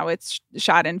and how it's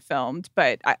shot and filmed,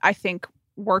 but I think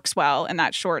works well in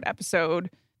that short episode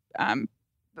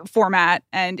format.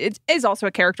 And it is also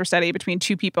a character study between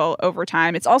two people over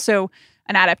time. It's also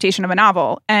an adaptation of a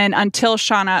novel. And until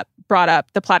Shauna brought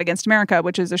up The Plot Against America,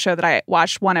 which is a show that I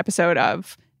watched one episode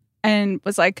of and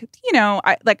was like,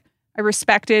 I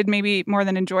respected maybe more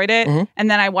than enjoyed it. Mhm.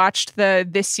 And then I watched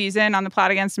this season on The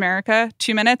Plot Against America,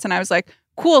 2 minutes, and I was like,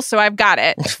 cool, so I've got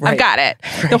it. Right. I've got it.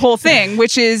 The whole thing,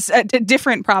 which is a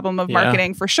different problem of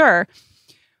marketing for sure.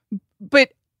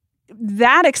 But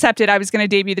that accepted, I was going to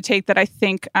debut the take that I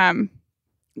think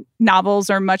novels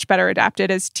are much better adapted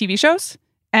as TV shows.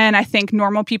 And I think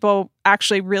Normal People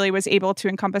actually really was able to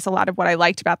encompass a lot of what I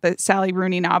liked about the Sally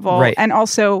Rooney novel. Right. And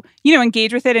also,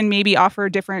 engage with it and maybe offer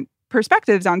different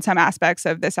perspectives on some aspects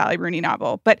of the Sally Rooney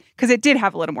novel. But because it did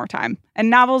have a little more time. And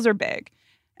novels are big.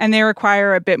 And they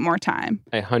require a bit more time.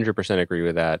 I 100% agree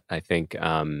with that. I think,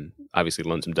 obviously,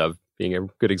 Lonesome Dove being a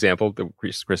good example that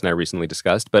Chris and I recently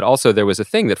discussed. But also, there was a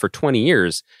thing that for 20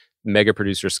 years, mega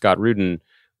producer Scott Rudin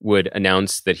would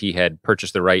announce that he had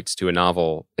purchased the rights to a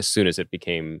novel as soon as it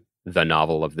became the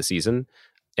novel of the season.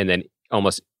 And then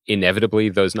almost inevitably,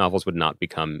 those novels would not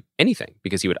become anything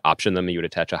because he would option them. He would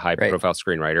attach a high-profile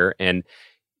screenwriter. And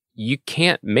you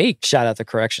can't make Shout out the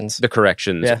corrections. The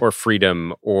Corrections Yeah. or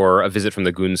Freedom or A Visit from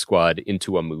the Goon Squad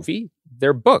into a movie.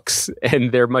 They're books,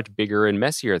 and they're much bigger and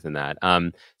messier than that.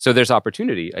 So there's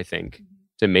opportunity, I think,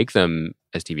 to make them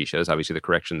as TV shows. Obviously, The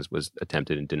Corrections was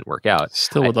attempted and didn't work out.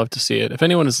 Still would love to see it. If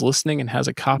anyone is listening and has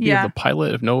a copy Yeah. of the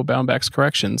pilot of Noah Baumbach's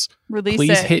Corrections, Release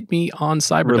please it. hit me on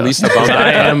Cyberdust. Release the Baumbach.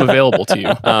 I am available to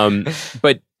you.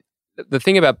 But the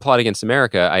thing about Plot Against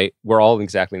America, we're all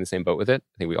exactly in the same boat with it.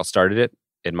 I think we all started it,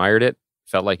 admired it,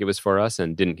 felt like it was for us,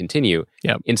 and didn't continue.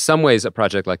 Yep. In some ways, a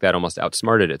project like that almost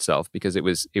outsmarted itself because it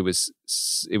was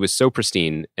so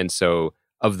pristine and so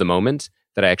of the moment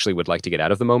that I actually would like to get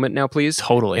out of the moment now, please.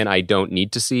 Totally. And I don't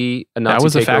need to see a Nazi That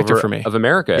was a factor takeover for me. of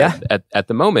America Yeah. at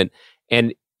the moment.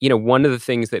 And one of the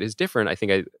things that is different, I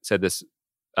think I said this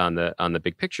on the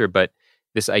big picture, but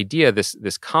this idea,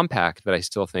 this compact that I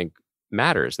still think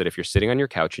matters, that if you're sitting on your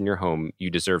couch in your home, you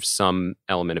deserve some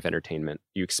element of entertainment.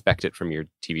 You expect it from your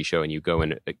TV show, and you go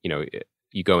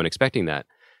in expecting that.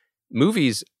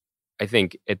 Movies, I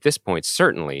think at this point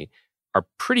certainly are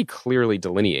pretty clearly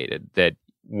delineated that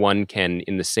one can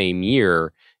in the same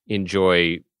year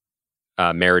enjoy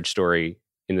Marriage Story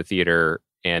in the theater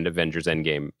and Avengers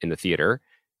Endgame in the theater.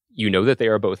 You know that they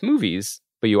are both movies,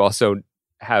 but you also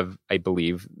have, I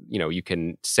believe, you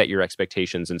can set your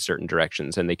expectations in certain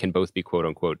directions and they can both be quote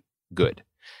unquote good.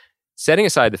 Setting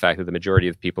aside the fact that the majority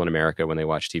of people in America when they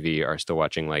watch TV are still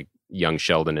watching like Young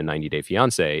Sheldon and 90 Day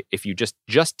Fiancé, if you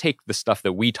just take the stuff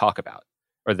that we talk about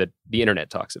or that the internet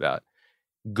talks about,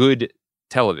 good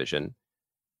television,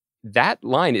 that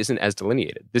line isn't as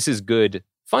delineated. This is good,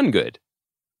 fun good.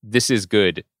 This is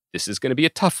good. This is going to be a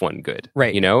tough one good.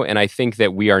 Right. And I think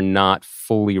that we are not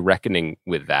fully reckoning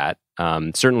with that.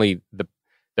 Certainly the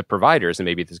providers, and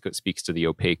maybe this speaks to the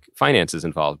opaque finances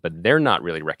involved, but they're not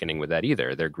really reckoning with that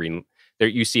either.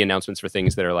 You see announcements for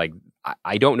things that are like,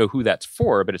 I don't know who that's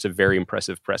for, but it's a very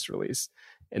impressive press release.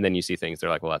 And then you see things that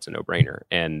are like, well, that's a no-brainer.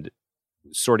 And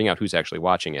sorting out who's actually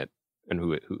watching it and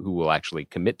who will actually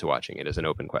commit to watching it is an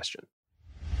open question.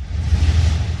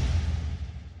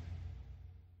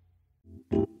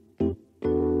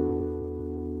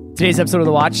 Today's episode of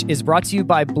The Watch is brought to you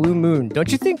by Blue Moon.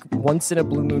 Don't you think once in a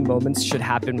blue moon moments should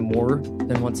happen more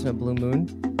than once in a blue moon?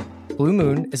 Blue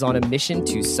Moon is on a mission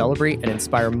to celebrate and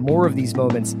inspire more of these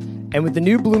moments. And with the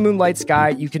new Blue Moon Light Sky,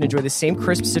 you can enjoy the same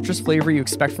crisp citrus flavor you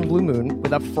expect from Blue Moon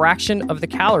with a fraction of the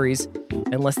calories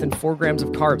and less than 4 grams of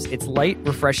carbs. It's light,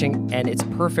 refreshing, and it's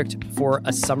perfect for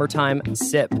a summertime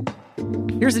sip.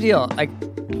 Here's the deal.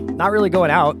 Not really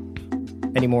going out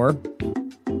anymore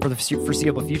for the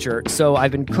foreseeable future. So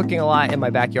I've been cooking a lot in my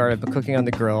backyard. I've been cooking on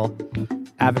the grill.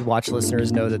 Avid Watch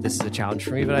listeners know that this is a challenge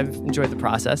for me, but I've enjoyed the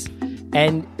process.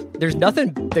 And there's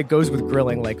nothing that goes with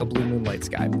grilling like a Blue Moon Light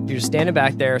Sky. You're just standing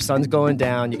back there, sun's going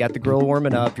down, you got the grill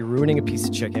warming up, you're ruining a piece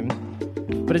of chicken.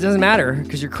 But it doesn't matter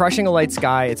because you're crushing a Light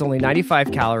Sky. It's only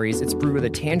 95 calories. It's brewed with a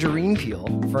tangerine peel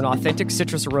for an authentic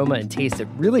citrus aroma and taste that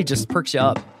really just perks you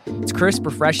up. It's crisp,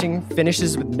 refreshing,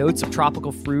 finishes with notes of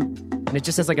tropical fruit, and it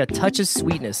just has like a touch of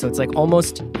sweetness. So it's like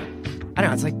almost, I don't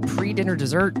know, it's like pre-dinner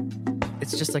dessert.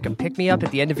 It's just like a pick-me-up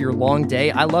at the end of your long day.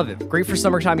 I love it. Great for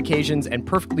summertime occasions and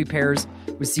perfectly pairs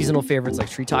with seasonal favorites like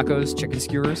tree tacos, chicken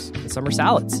skewers, and summer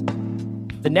salads.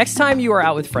 The next time you are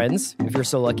out with friends, if you're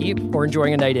so lucky, or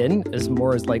enjoying a night in, as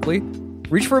more is likely,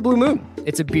 Reach for a Blue Moon.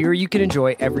 It's a beer you can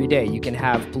enjoy every day. You can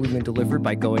have Blue Moon delivered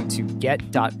by going to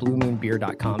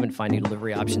get.bluemoonbeer.com and finding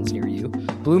delivery options near you.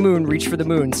 Blue Moon, reach for the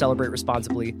moon, celebrate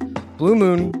responsibly. Blue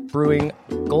Moon Brewing,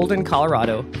 Golden,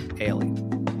 Colorado, Ale.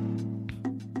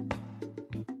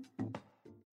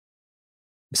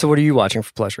 So what are you watching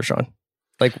for pleasure, Sean?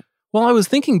 Well, I was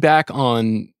thinking back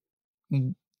on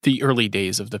the early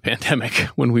days of the pandemic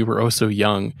when we were oh so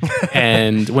young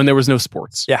and when there was no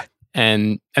sports. Yeah.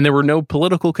 And there were no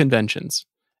political conventions.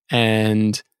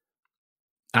 And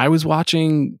I was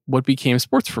watching what became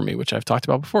sports for me, which I've talked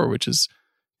about before, which is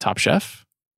Top Chef,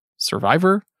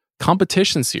 Survivor,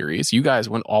 competition series. You guys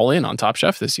went all in on Top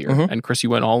Chef this year. Mm-hmm. And Chris, you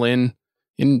went all in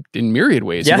myriad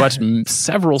ways. Yeah. You watched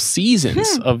several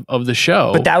seasons of the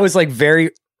show. But that was like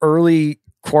very early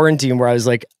quarantine where I was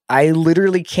like, I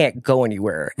literally can't go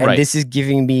anywhere. And Right. this is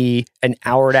giving me an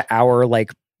hour to hour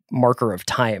like marker of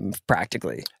time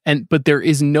practically. But there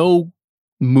is no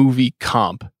movie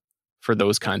comp for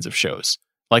those kinds of shows.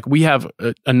 Like we have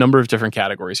a number of different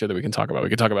categories here that we can talk about. We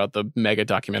could talk about the mega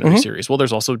documentary series. Well,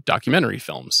 there's also documentary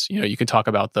films. You know, you can talk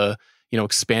about the,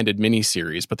 expanded mini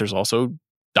series, but there's also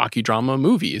docudrama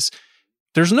movies.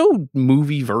 There's no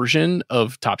movie version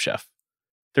of Top Chef.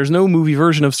 There's no movie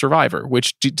version of Survivor,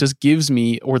 which just gives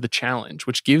me, or The Challenge,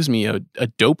 which gives me a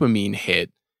dopamine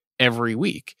hit every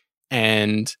week.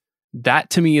 And that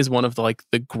to me is one of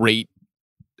the great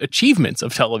achievements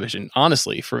of television,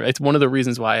 honestly. It's one of the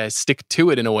reasons why I stick to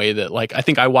it in a way that I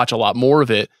think I watch a lot more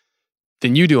of it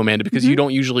than you do, Amanda, because you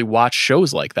don't usually watch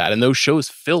shows like that. And those shows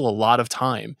fill a lot of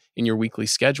time in your weekly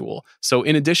schedule. So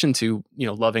in addition to,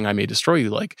 loving I May Destroy You,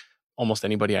 like almost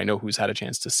anybody I know who's had a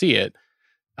chance to see it,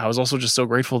 I was also just so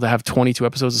grateful to have 22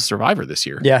 episodes of Survivor this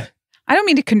year. Yeah. I don't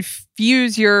mean to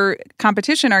confuse your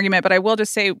competition argument, but I will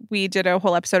just say we did a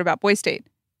whole episode about Boy State,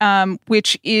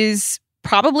 which is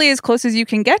probably as close as you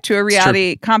can get to a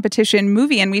reality competition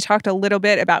movie. And we talked a little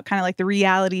bit about kind of like the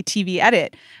reality TV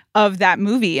edit of that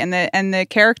movie and the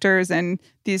characters and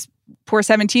these poor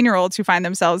 17-year-olds who find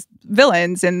themselves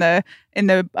villains in the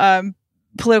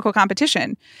political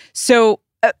competition. So,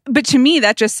 but to me,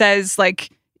 that just says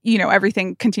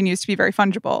everything continues to be very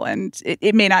fungible, and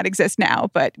it may not exist now,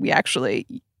 but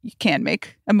you can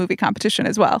make a movie competition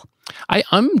as well.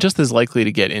 I'm just as likely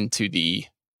to get into the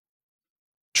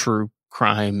true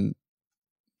crime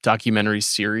documentary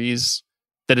series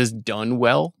that is done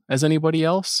well as anybody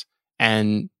else.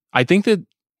 And I think that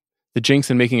The Jinx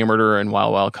and Making a Murderer and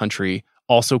Wild Wild Country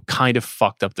also kind of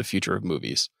fucked up the future of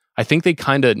movies. I think they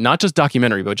kind of, not just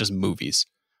documentary, but just movies.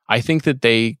 I think that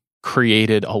they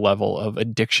created a level of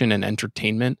addiction and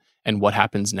entertainment and what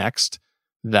happens next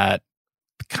that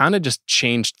kind of just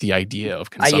changed the idea of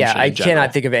consumption. I in general.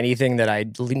 cannot think of anything that I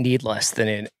need less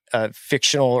than a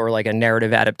fictional or a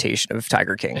narrative adaptation of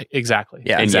Tiger King. Exactly.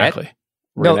 Yeah. And exactly.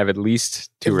 We're going to have at least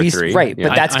two or three. Right. Yeah.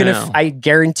 But that's I going know. to, I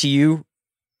guarantee you,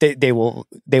 they will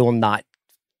not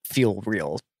feel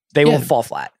real. They will fall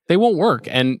flat. They won't work.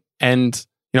 And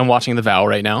I'm watching The Vow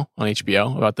right now on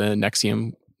HBO about the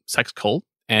NXIVM sex cult.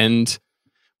 And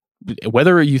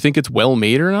whether you think it's well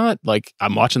made or not,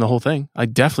 I'm watching the whole thing. I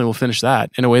definitely will finish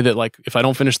that in a way that if I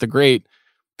don't finish The Great,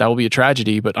 that will be a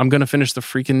tragedy. But I'm going to finish the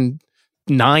freaking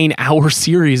 9-hour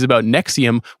series about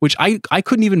NXIVM, which I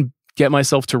couldn't even get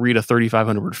myself to read a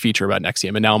 3,500 word feature about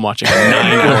NXIVM, and now I'm watching a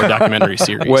 9-hour documentary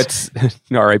series. What's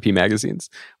RIP magazines?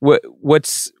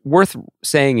 What's worth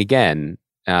saying again,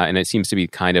 and it seems to be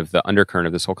kind of the undercurrent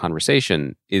of this whole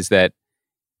conversation, is that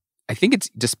I think it's,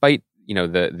 despite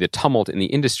the tumult in the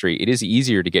industry, it is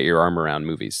easier to get your arm around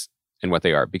movies and what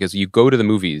they are, because you go to the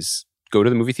movie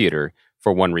theater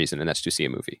for one reason, and that's to see a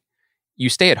movie. You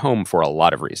stay at home for a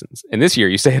lot of reasons. And this year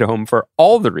you stay at home for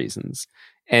all the reasons.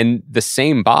 And the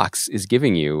same box is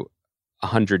giving you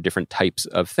 100 different types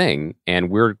of thing.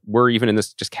 And we're even in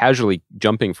this just casually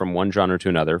jumping from one genre to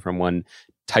another, from one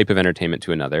type of entertainment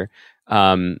to another.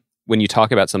 When you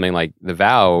talk about something like The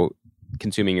Vow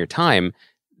consuming your time,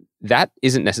 that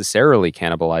isn't necessarily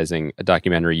cannibalizing a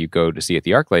documentary you go to see at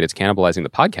the ArcLight. It's cannibalizing the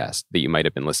podcast that you might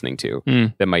have been listening to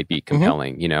that might be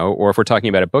compelling, Or if we're talking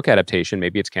about a book adaptation,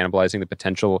 maybe it's cannibalizing the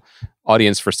potential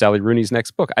audience for Sally Rooney's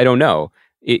next book. I don't know.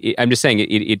 I'm just saying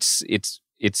it's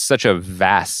such a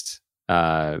vast.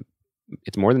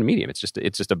 It's more than a medium. It's just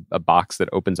a box that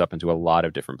opens up into a lot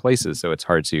of different places. So it's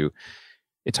hard to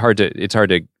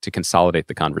consolidate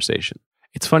the conversation.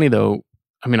 It's funny though.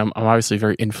 I mean, I'm obviously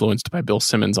very influenced by Bill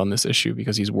Simmons on this issue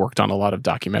because he's worked on a lot of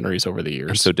documentaries over the years.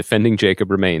 And so Defending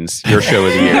Jacob remains your show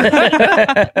of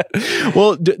the year.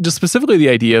 Well, just specifically the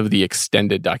idea of the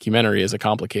extended documentary is a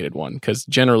complicated one because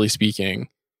generally speaking,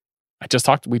 we just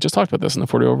talked about this in the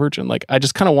 40 Year Old Virgin. Like, I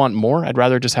just kind of want more. I'd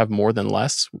rather just have more than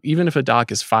less. Even if a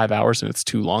doc is 5 hours and it's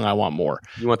too long, I want more.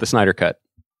 You want the Snyder cut.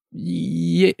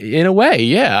 Yeah, in a way,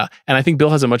 yeah. And I think Bill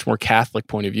has a much more Catholic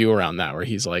point of view around that, where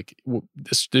he's like,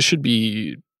 this should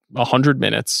be 100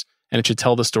 minutes and it should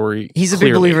tell the story. He's a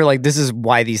clearly. big believer, like, this is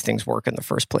why these things work in the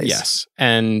first place. Yes.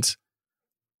 And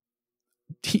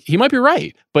he might be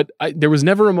right, but there was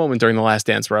never a moment during The Last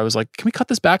Dance where I was like, can we cut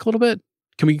this back a little bit?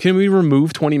 Can we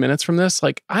remove 20 minutes from this?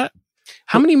 Like,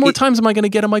 how many more times am I going to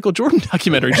get a Michael Jordan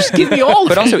documentary? Just give me all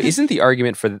of it. But also, isn't the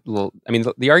argument for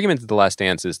the argument that The Last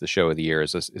Dance is the show of the year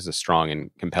is a strong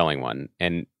and compelling one.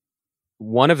 And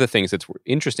one of the things that's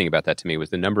interesting about that to me was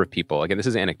the number of people, again, this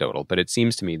is anecdotal, but it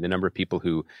seems to me the number of people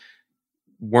who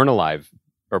weren't alive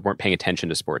or weren't paying attention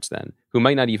to sports then, who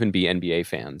might not even be NBA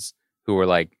fans, who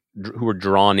were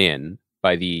drawn in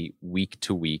by the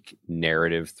week-to-week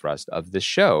narrative thrust of this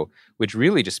show, which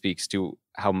really just speaks to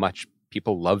how much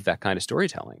people love that kind of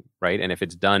storytelling, right? And if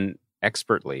it's done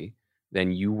expertly,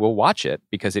 then you will watch it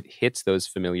because it hits those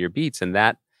familiar beats. And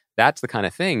that's the kind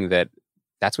of thing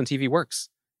that's when TV works.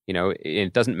 You know,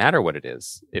 it doesn't matter what it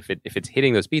is. If it's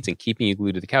hitting those beats and keeping you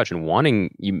glued to the couch and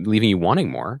leaving you wanting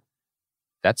more,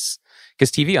 that's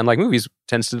because TV, unlike movies,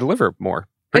 tends to deliver more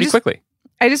pretty quickly.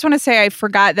 I just want to say I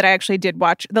forgot that I actually did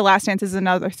watch The Last Dance is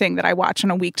another thing that I watch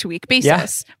on a week-to-week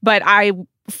basis. Yeah. But I,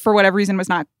 for whatever reason, was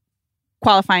not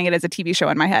qualifying it as a TV show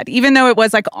in my head, even though it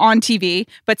was like on TV.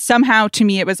 But somehow to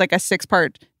me, it was like a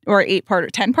 6-part or 8-part or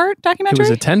 10-part documentary. It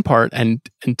was a 10-part. And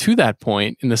to that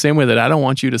point, in the same way that I don't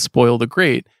want you to spoil the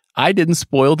great, I didn't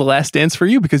spoil The Last Dance for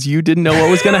you because you didn't know what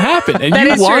was going to happen. And that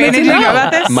you is true. wanted Did you know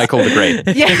about this? Michael the Great.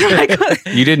 Yeah,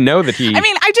 Michael. You didn't know that he... I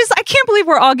mean, I can't believe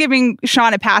we're all giving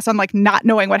Sean a pass on like not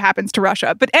knowing what happens to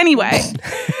Russia. But anyway.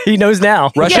 He knows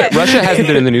now. Russia hasn't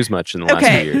been in the news much in the last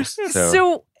few years.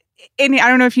 So and I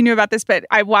don't know if you knew about this, but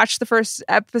I watched the first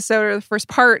episode or the first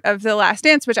part of The Last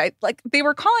Dance, which I like, they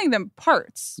were calling them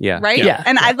parts. Yeah. Right. Yeah.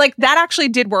 And I like that actually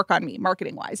did work on me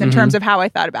marketing wise in terms of how I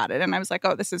thought about it. And I was like,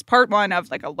 oh, this is part one of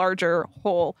like a larger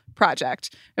whole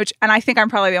project, and I think I'm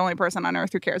probably the only person on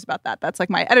earth who cares about that. That's like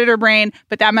my editor brain,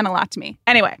 but that meant a lot to me.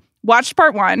 Anyway, watched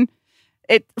part one.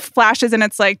 It flashes and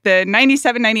it's like the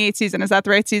 97, 98 season. Is that the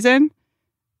right season?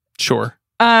 Sure.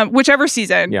 Whichever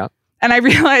season. Yeah. And I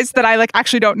realized that I like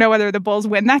actually don't know whether the Bulls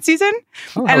win that season.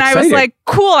 Oh, and I was like,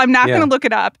 cool, I'm not going to look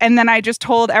it up. And then I just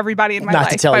told everybody in my Not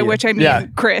life, to tell by you. which I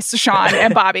mean Chris, Sean,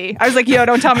 and Bobby. I was like, yo,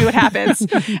 don't tell me what happens.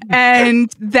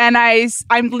 And then I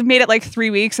made it like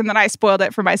 3 weeks and then I spoiled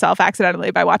it for myself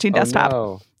accidentally by watching Desktop.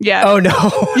 No. Yeah. Oh, no.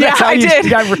 Yeah, That's how I you did.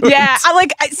 got ruined. Yeah,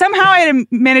 somehow I had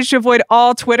managed to avoid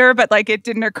all Twitter, but like it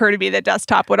didn't occur to me that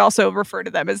Desktop would also refer to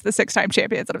them as the 6-time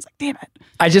champions. And I was like, damn it.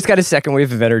 I just got a second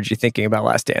wave of energy thinking about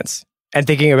Last Dance and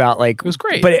thinking about like It was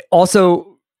great. but it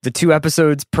also the 2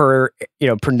 episodes per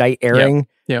night airing.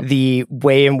 Yep. The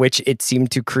way in which it seemed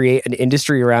to create an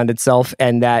industry around itself,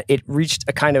 and that it reached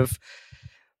a kind of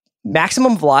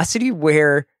maximum velocity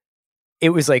where it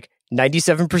was like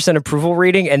 97% approval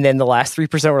rating, and then the last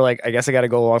 3% were like, I guess I got to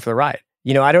go along for the ride.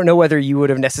 I don't know whether you would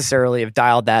have necessarily have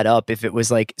dialed that up if it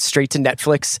was like straight to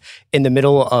Netflix in the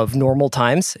middle of normal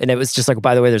times. And it was just like,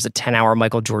 by the way, there's a 10-hour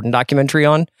Michael Jordan documentary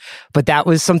on. But that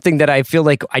was something that I feel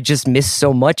like I just miss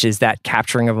so much, is that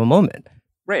capturing of a moment.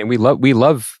 Right. And we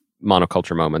love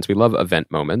monoculture moments. We love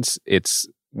event moments. It's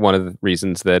one of the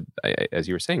reasons that, as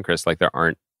you were saying, Chris, like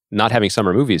not having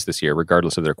summer movies this year,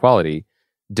 regardless of their quality,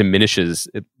 diminishes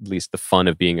at least the fun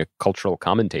of being a cultural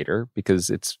commentator, because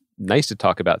it's nice to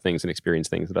talk about things and experience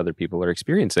things that other people are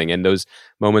experiencing, and those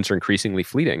moments are increasingly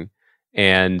fleeting.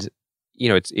 And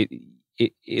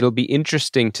it'll be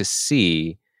interesting to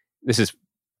see. This is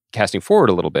casting forward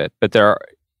a little bit, but there are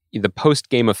the post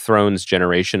Game of Thrones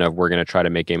generation of we're going to try to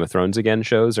make Game of Thrones again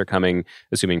shows are coming,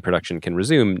 assuming production can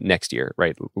resume next year,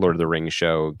 right? Lord of the Rings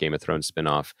show, Game of Thrones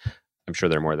spinoff. I'm sure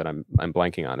there are more that I'm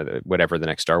blanking on it. Whatever the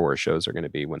next Star Wars shows are going to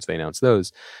be once they announce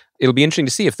those. It'll be interesting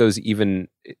to see if those, even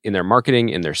in their marketing,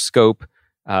 in their scope,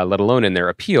 let alone in their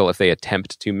appeal, if they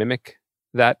attempt to mimic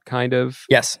that kind of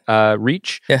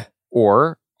reach. Yeah.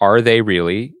 Or are they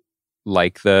really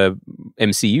like the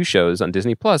MCU shows on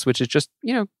Disney Plus, which is just,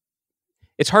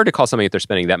 it's hard to call something that they're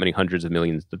spending that many hundreds of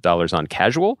millions of dollars on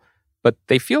casual, but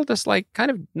they feel just like kind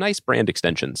of nice brand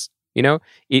extensions. The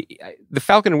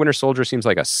Falcon and Winter Soldier seems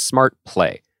like a smart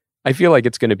play. I feel like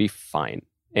it's going to be fine.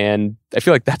 And I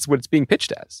feel like that's what it's being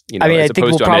pitched as, I mean, as I think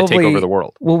opposed to I'm going to take over the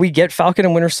world. Will we get Falcon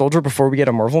and Winter Soldier before we get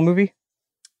a Marvel movie?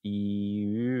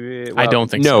 I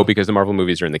don't think so. No, because the Marvel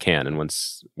movies are in the can. And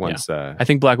once I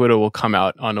think Black Widow will come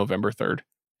out on November 3rd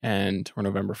or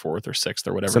November 4th or 6th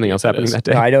or whatever. Something else happening that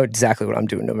day. No, I know exactly what I'm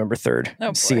doing November 3rd. Oh,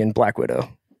 boy. Seeing Black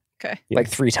Widow. Okay. like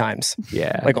 3 times,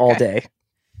 Yeah. like all day.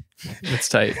 That's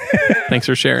tight. Thanks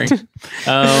for sharing.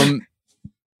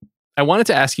 I wanted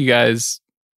to ask you guys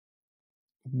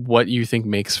what you think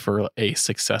makes for a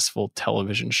successful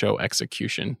television show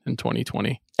execution in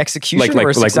 2020. Execution like or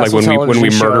a successful when we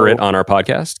television murder show? it on our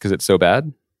podcast because it's so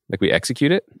bad. Like we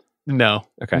execute it. No,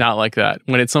 Okay. not like that.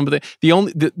 When it's something,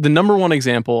 the number one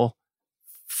example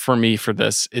for me for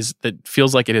this is that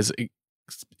feels like it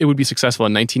would be successful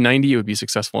in 1990. It would be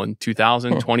successful in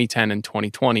 2000, 2010, and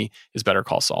 2020 is Better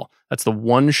Call Saul. That's the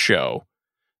one show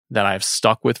that I've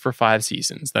stuck with for 5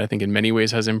 seasons that I think in many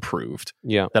ways has improved.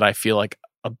 Yeah. That I feel like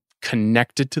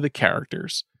connected to the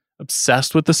characters,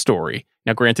 obsessed with the story.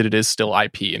 Now, granted, it is still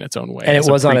IP in its own way. And it It's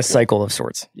was on a prequel. cycle of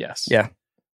sorts. Yes. Yeah.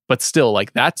 But still,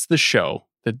 like, that's the show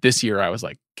that this year I was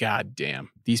like, God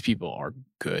damn, these people are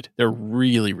good. They're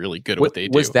really, really good at what they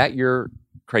do. Was that your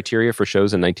criteria for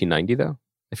shows in 1990 though?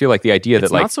 I feel like the idea It's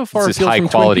that like not so far this afield high from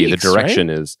quality, Twin the Peaks, direction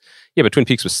is but Twin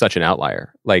Peaks was such an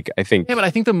outlier. Like I think Yeah, but I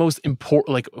think the most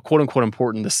important, like quote unquote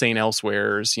important, the St.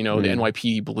 Elsewhere's, the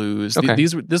NYPD Blues, Okay.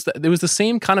 it was the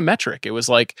same kind of metric. It was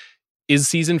like, is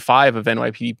season 5 of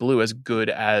NYPD Blue as good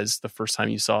as the first time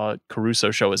you saw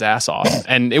Caruso show his ass off?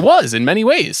 And it was in many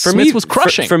ways. Smith was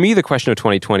crushing. For me, the question of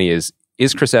 2020 is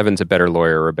Chris Evans a better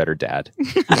lawyer or a better dad?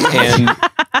 And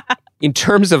in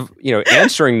terms of,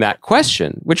 answering that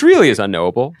question, which really is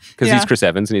unknowable because Yeah. he's Chris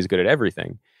Evans and he's good at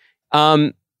everything.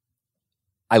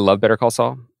 I love Better Call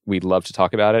Saul. We'd love to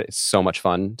talk about it. It's so much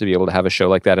fun to be able to have a show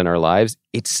like that in our lives.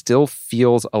 It still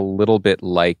feels a little bit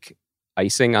like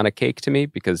icing on a cake to me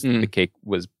because the cake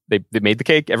was, they made the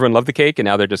cake, everyone loved the cake, and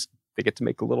now they get to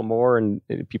make a little more and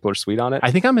people are sweet on it.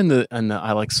 I think I'm in the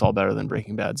I like Saul better than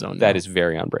Breaking Bad zone. That now. is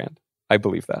very on brand. I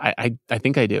believe that. I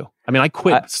think I do. I mean, I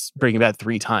quit Breaking Bad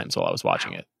 3 times while I was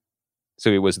watching it. So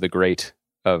it was the great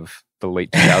of the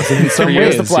late 2000s. In some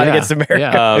Here's ways, the plot yeah. against America.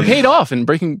 Yeah. Um, It paid off, and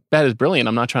Breaking Bad is brilliant.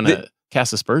 I'm not trying to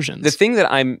cast aspersions. The thing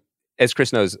that as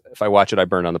Chris knows, if I watch it, I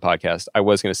burn on the podcast. I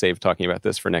was going to save talking about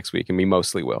this for next week, and we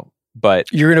mostly will.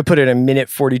 But You're going to put in a minute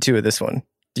 42 of this one,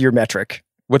 your metric.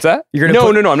 what's that? You're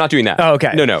gonna No, I'm not doing that. Oh,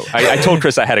 okay. No. I told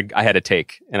Chris I had a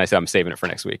take, and I said I'm saving it for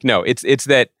next week. No, it's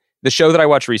that the show that I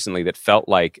watched recently that felt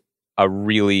like a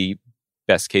really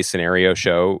best case scenario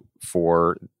show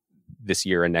for this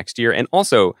year and next year, and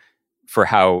also for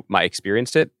how I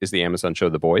experienced it, is the Amazon show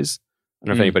The Boys. I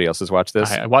don't know if anybody else has watched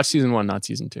this. I watched season 1, not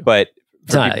season 2. But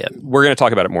Not yet. we're going to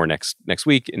talk about it more next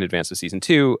week in advance of season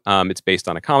 2. It's based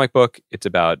on a comic book. It's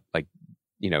about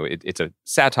it's a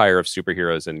satire of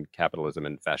superheroes and capitalism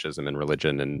and fascism and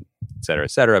religion and et cetera,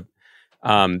 et cetera.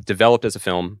 Developed as a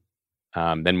film,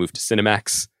 then moved to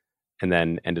Cinemax, and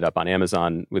then ended up on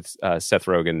Amazon with Seth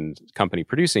Rogen's company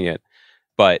producing it,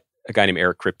 but a guy named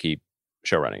Eric Kripke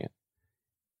showrunning it.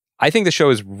 I think the show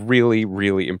is really,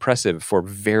 really impressive for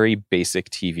very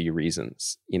basic TV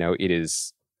reasons. It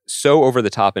is so over the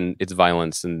top in its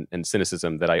violence and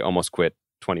cynicism that I almost quit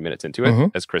 20 minutes into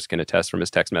it, as Chris can attest from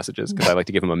his text messages, because I like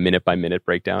to give him a minute-by-minute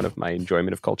breakdown of my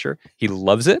enjoyment of culture. He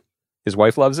loves it. His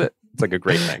wife loves it. It's like a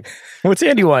great thing. What's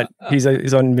Andy want? He's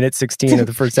on minute 16 of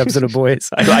the first episode of Boys.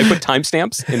 I put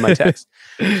timestamps in my text.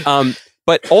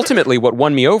 But ultimately, what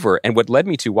won me over and what led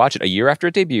me to watch it a year after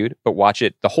it debuted, but watch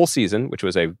it the whole season, which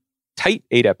was a tight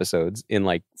 8 episodes in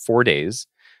like 4 days,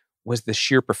 was the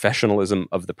sheer professionalism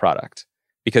of the product.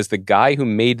 Because the guy who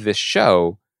made this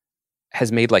show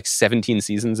has made like 17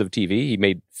 seasons of TV. He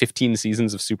made 15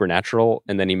 seasons of Supernatural,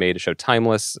 and then he made a show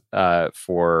Timeless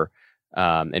for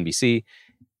NBC.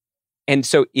 And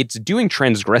so it's doing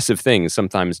transgressive things,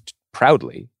 sometimes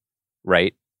proudly,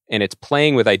 right? And it's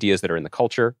playing with ideas that are in the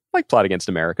culture, like Plot Against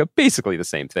America, basically the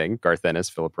same thing. Garth Ennis,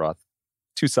 Philip Roth,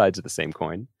 2 sides of the same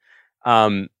coin.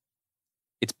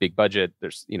 It's big budget.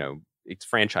 There's, it's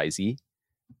franchisee,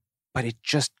 but it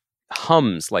just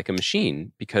hums like a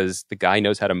machine because the guy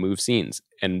knows how to move scenes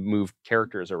and move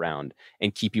characters around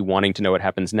and keep you wanting to know what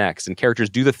happens next. And characters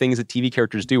do the things that TV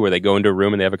characters do, where they go into a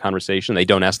room and they have a conversation. They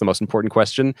don't ask the most important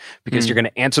question because you're going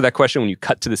to answer that question when you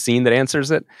cut to the scene that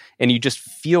answers it. And you just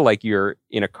feel like you're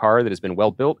in a car that has been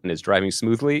well built and is driving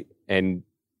smoothly. And,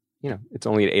 it's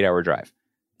only an 8-hour drive.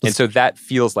 And so that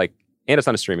feels like, and it's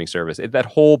on a streaming service. That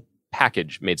whole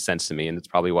package made sense to me. And it's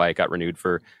probably why it got renewed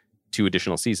for 2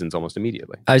 additional seasons almost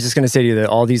immediately. I was just going to say to you that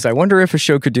all these, I wonder if a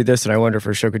show could do this, and I wonder if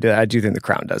a show could do that. I do think The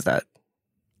Crown does that.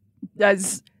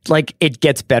 Like, it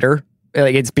gets better.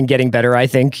 Like, it's been getting better, I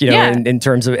think, in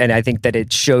terms of, and I think that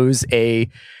it shows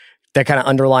that kind of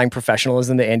underlying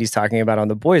professionalism that Andy's talking about on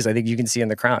The Boys. I think you can see in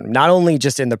The Crown, not only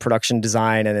just in the production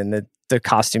design and in the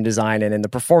costume design and in the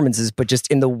performances, but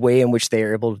just in the way in which they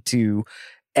are able to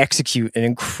execute an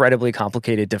incredibly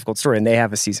complicated, difficult story. And they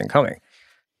have a season coming.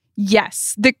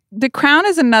 Yes. The Crown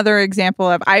is another example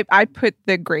of, I put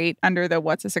The Great under the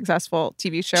what's a successful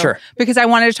TV show. Sure. Because I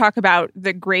wanted to talk about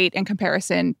The Great in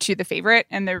comparison to The Favorite.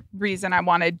 And the reason I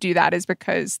want to do that is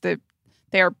because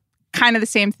they are kind of the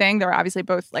same thing. They're obviously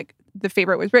both like, The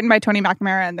Favorite was written by Tony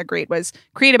McNamara and The Great was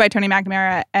created by Tony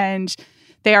McNamara. And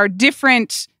they are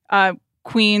different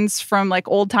queens from like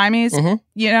old timies,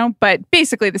 but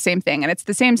basically the same thing. And it's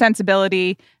the same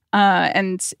sensibility.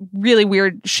 And really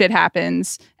weird shit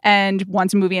happens, and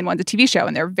one's a movie and one's a TV show,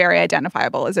 and they're very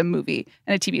identifiable as a movie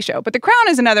and a TV show. But The Crown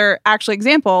is another actual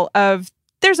example of,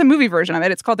 there's a movie version of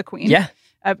it. It's called The Queen. Yeah.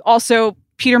 Also,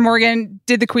 Peter Morgan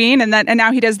did The Queen, and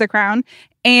now he does The Crown.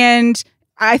 And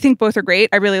I think both are great.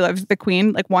 I really love The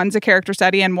Queen. Like, one's a character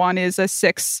study, and one is a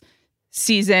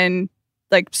 6-season,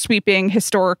 like, sweeping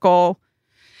historical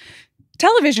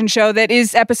television show that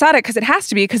is episodic, because it has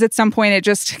to be, because at some point it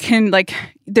just can, like,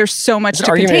 there's so much to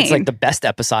argument contain. It's like the best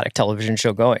episodic television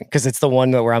show going, because it's the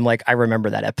one where I'm like, I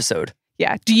remember that episode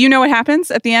Yeah. Do you know what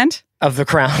happens at the end? of The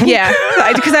Crown. Yeah,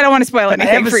 because I don't want to spoil I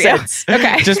anything have a for you. sense.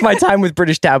 Okay. Just my time with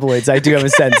British tabloids, I do have a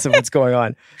sense of what's going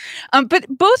on. But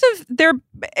both of their,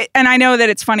 and I know that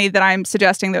it's funny that I'm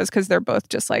suggesting those because they're both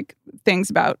just like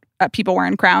things about people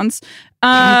wearing crowns.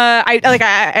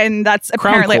 And that's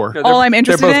apparently core. all I'm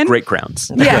interested They're both in. great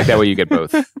crowns. Yeah. Like that way you get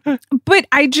both. But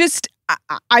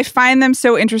I find them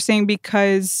so interesting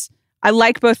because I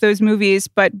like both those movies,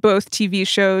 but both TV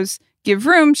shows give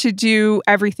room to do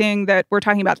everything that we're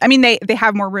talking about. I mean, they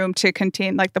have more room to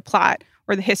contain like the plot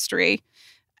or the history.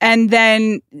 And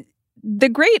then The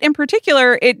Great in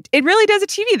particular, it really does a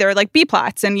TV. There are like B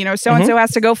plots, and so-and-so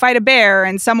has to go fight a bear,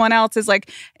 and someone else is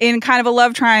like in kind of a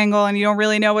love triangle, and you don't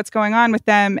really know what's going on with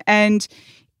them. And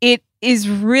it is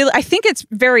really, I think it's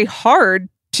very hard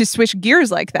to switch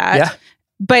gears like that. Yeah.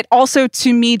 But also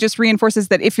to me just reinforces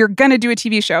that if you're going to do a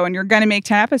TV show and you're going to make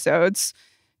 10 episodes,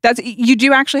 you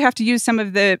do actually have to use some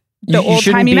of the You old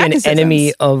shouldn't timey be an mechanisms.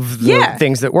 enemy of the Yeah.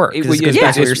 things that work. It- This well, goes yeah,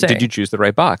 back to what it's- you're saying. Did you choose the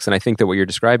right box? And I think that what you're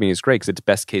describing is great because it's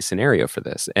best case scenario for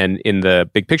this. And in the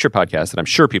Big Picture podcast that I'm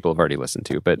sure people have already listened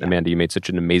to, but Amanda, you made such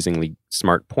an amazingly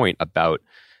smart point about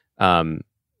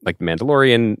like The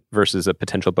Mandalorian versus a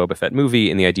potential Boba Fett movie,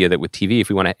 and the idea that with TV, if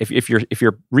we want to, if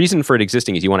your reason for it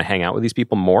existing is you want to hang out with these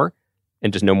people more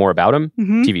and just know more about them,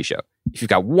 Mhm. TV show. If you've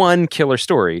got one killer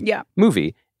story, Yeah.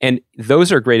 movie. And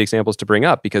those are great examples to bring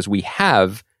up because we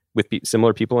have, with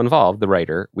similar people involved, the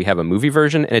writer, we have a movie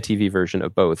version and a TV version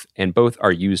of both, and both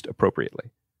are used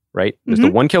appropriately, right? There's the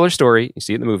one killer story, you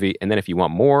see it in the movie, and then if you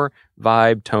want more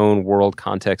vibe, tone, world,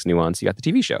 context, nuance, you got the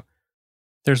TV show.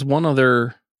 There's one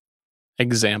other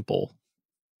example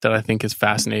that I think is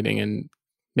fascinating and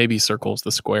maybe circles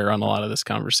the square on a lot of this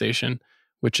conversation,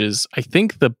 which is I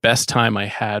think the best time I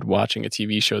had watching a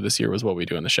TV show this year was What We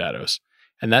Do in the Shadows.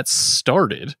 And that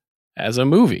started as a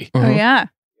movie. Oh, Mhm. yeah.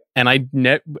 And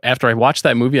after I watched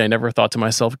that movie, I never thought to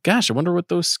myself, gosh, I wonder what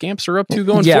those scamps are up to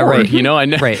going Yeah, forward.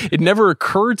 right. Right. It never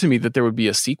occurred to me that there would be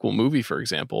a sequel movie, for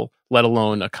example, let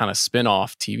alone a kind of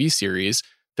spin-off TV series.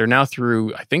 They're now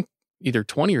through, I think, either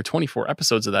 20 or 24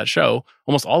 episodes of that show,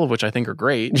 almost all of which I think are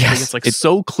great. Yes. I think it's like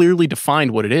so clearly defined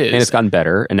what it is. And it's gotten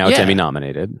better, and now it's Yeah. Emmy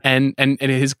nominated. And it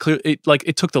is clear,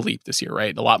 it took the leap this year,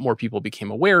 right? A lot more people became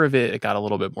aware of it. It got a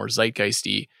little bit more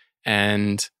zeitgeisty.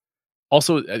 And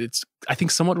also it's, I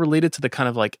think, somewhat related to the kind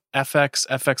of like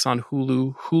FX on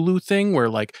Hulu thing where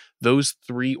like those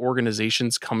three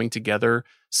organizations coming together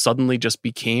suddenly just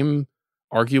became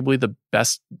arguably the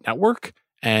best network.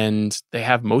 And they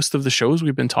have most of the shows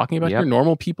we've been talking about Yep. here,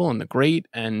 Normal People and The Great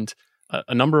and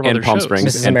a number of And other Palm shows. Springs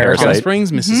Mrs. and America. Palm Parasite.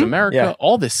 Springs, Mrs. Mhm. America, Yeah.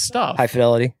 all this stuff. High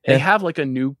fidelity. They Yeah. have like a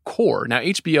new core. Now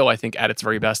HBO, I think, at its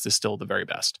very best is still the very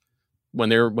best. When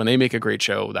they make a great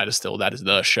show, that is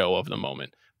the show of the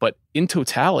moment. But in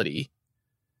totality,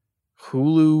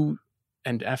 Hulu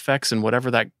and FX and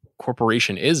whatever that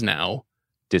corporation is now,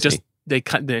 Disney. just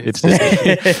It's Disney.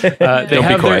 they Don't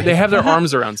be coy. have their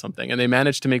arms around something, and they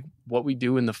managed to make What We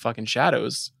Do in the fucking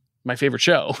Shadows my favorite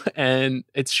show, and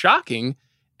it's shocking,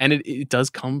 and it does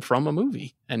come from a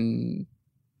movie, and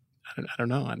I don't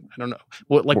know. I don't know.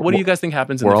 What do you guys think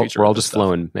happens in We're the all, future? we're all with this just stuff?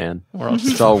 flowing, man. We're all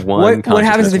just It's all one. What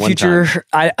happens in the consciousness, one future?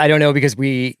 time. I don't know, because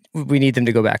we need them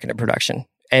to go back into production.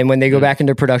 And when they go back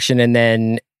into production, and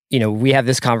then we have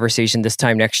this conversation this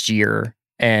time next year,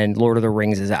 and Lord of the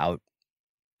Rings is out,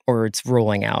 or it's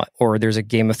rolling out, or there's a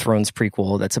Game of Thrones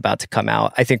prequel that's about to come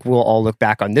out, I think we'll all look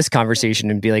back on this conversation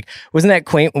and be like, wasn't that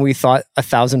quaint when we thought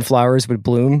 1,000 flowers would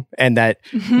bloom, and that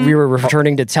we were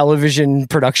returning to television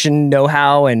production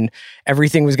know-how, and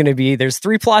everything was going to be, there's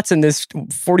 3 plots in this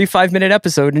 45-minute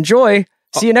episode. Enjoy.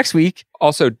 See you next week.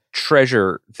 Also,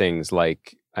 treasure things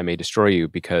like I May Destroy You,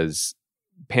 because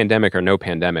pandemic or no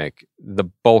pandemic, the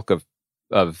bulk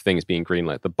of things being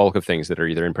greenlit, the bulk of things that are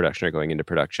either in production or going into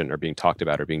production or being talked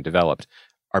about or being developed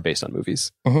are based on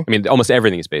movies. I mean, almost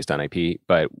everything is based on IP,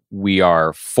 but we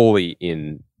are fully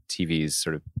in TV's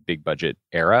sort of big budget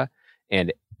era.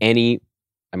 And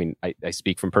I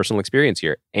speak from personal experience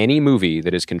here. Any movie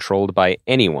that is controlled by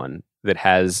anyone that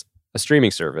has a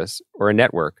streaming service or a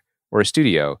network or a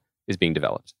studio is being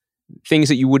developed. Things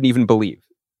that you wouldn't even believe,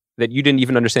 that you didn't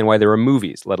even understand why there were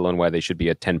movies, let alone why they should be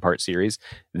a 10-part series.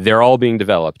 They're all being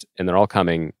developed and they're all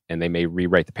coming, and they may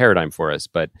rewrite the paradigm for us.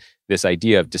 But this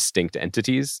idea of distinct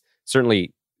entities,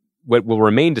 certainly what will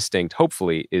remain distinct,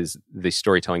 hopefully, is the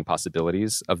storytelling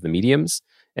possibilities of the mediums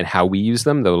and how we use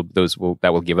them.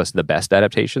 That will give us the best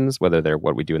adaptations, whether they're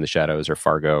What We Do in the Shadows or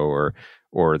Fargo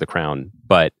or The Crown.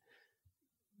 But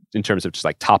in terms of just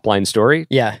like top line story,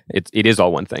 it is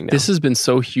all one thing now. This has been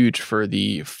so huge for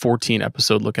the 14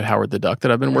 episode look at Howard the Duck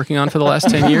that I've been working on for the last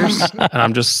 10 years. And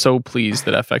I'm just so pleased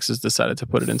that FX has decided to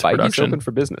put it into production. Open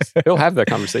for business. He'll have that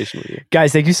conversation with you.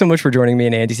 Guys, thank you so much for joining me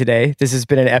and Andy today. This has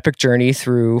been an epic journey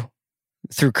through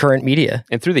current media.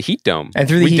 And through the Heat Dome.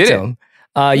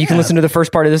 You can listen to the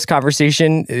first part of this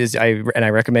conversation, and I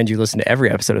recommend you listen to every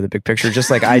episode of The Big Picture,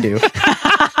 just like I do.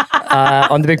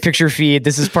 On the Big Picture feed.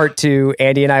 This is part 2.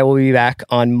 Andy and I will be back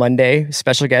on Monday,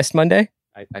 special guest Monday.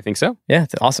 I think so. Yeah,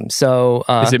 awesome. So,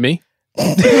 is it me?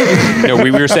 No,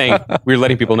 we were saying, we were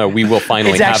letting people know we will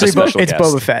finally have a special guest. It's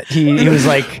Boba Fett. He was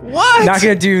like, what? Not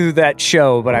going to do that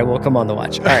show, but I will come on the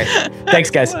watch. All right. Thanks,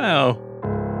 guys. Wow.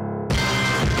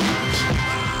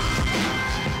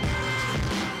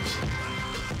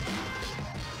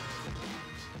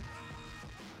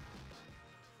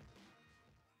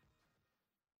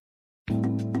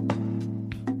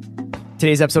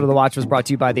 Today's episode of The Watch was brought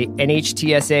to you by the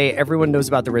NHTSA. Everyone knows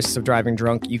about the risks of driving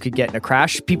drunk. You could get in a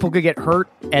crash, people could get hurt,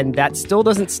 and that still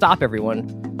doesn't stop everyone.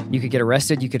 You could get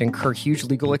arrested, you could incur huge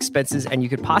legal expenses, and you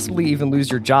could possibly even lose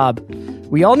your job.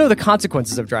 We all know the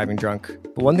consequences of driving drunk,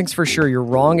 but one thing's for sure, you're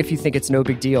wrong if you think it's no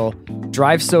big deal.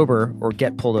 Drive sober or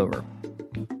get pulled over.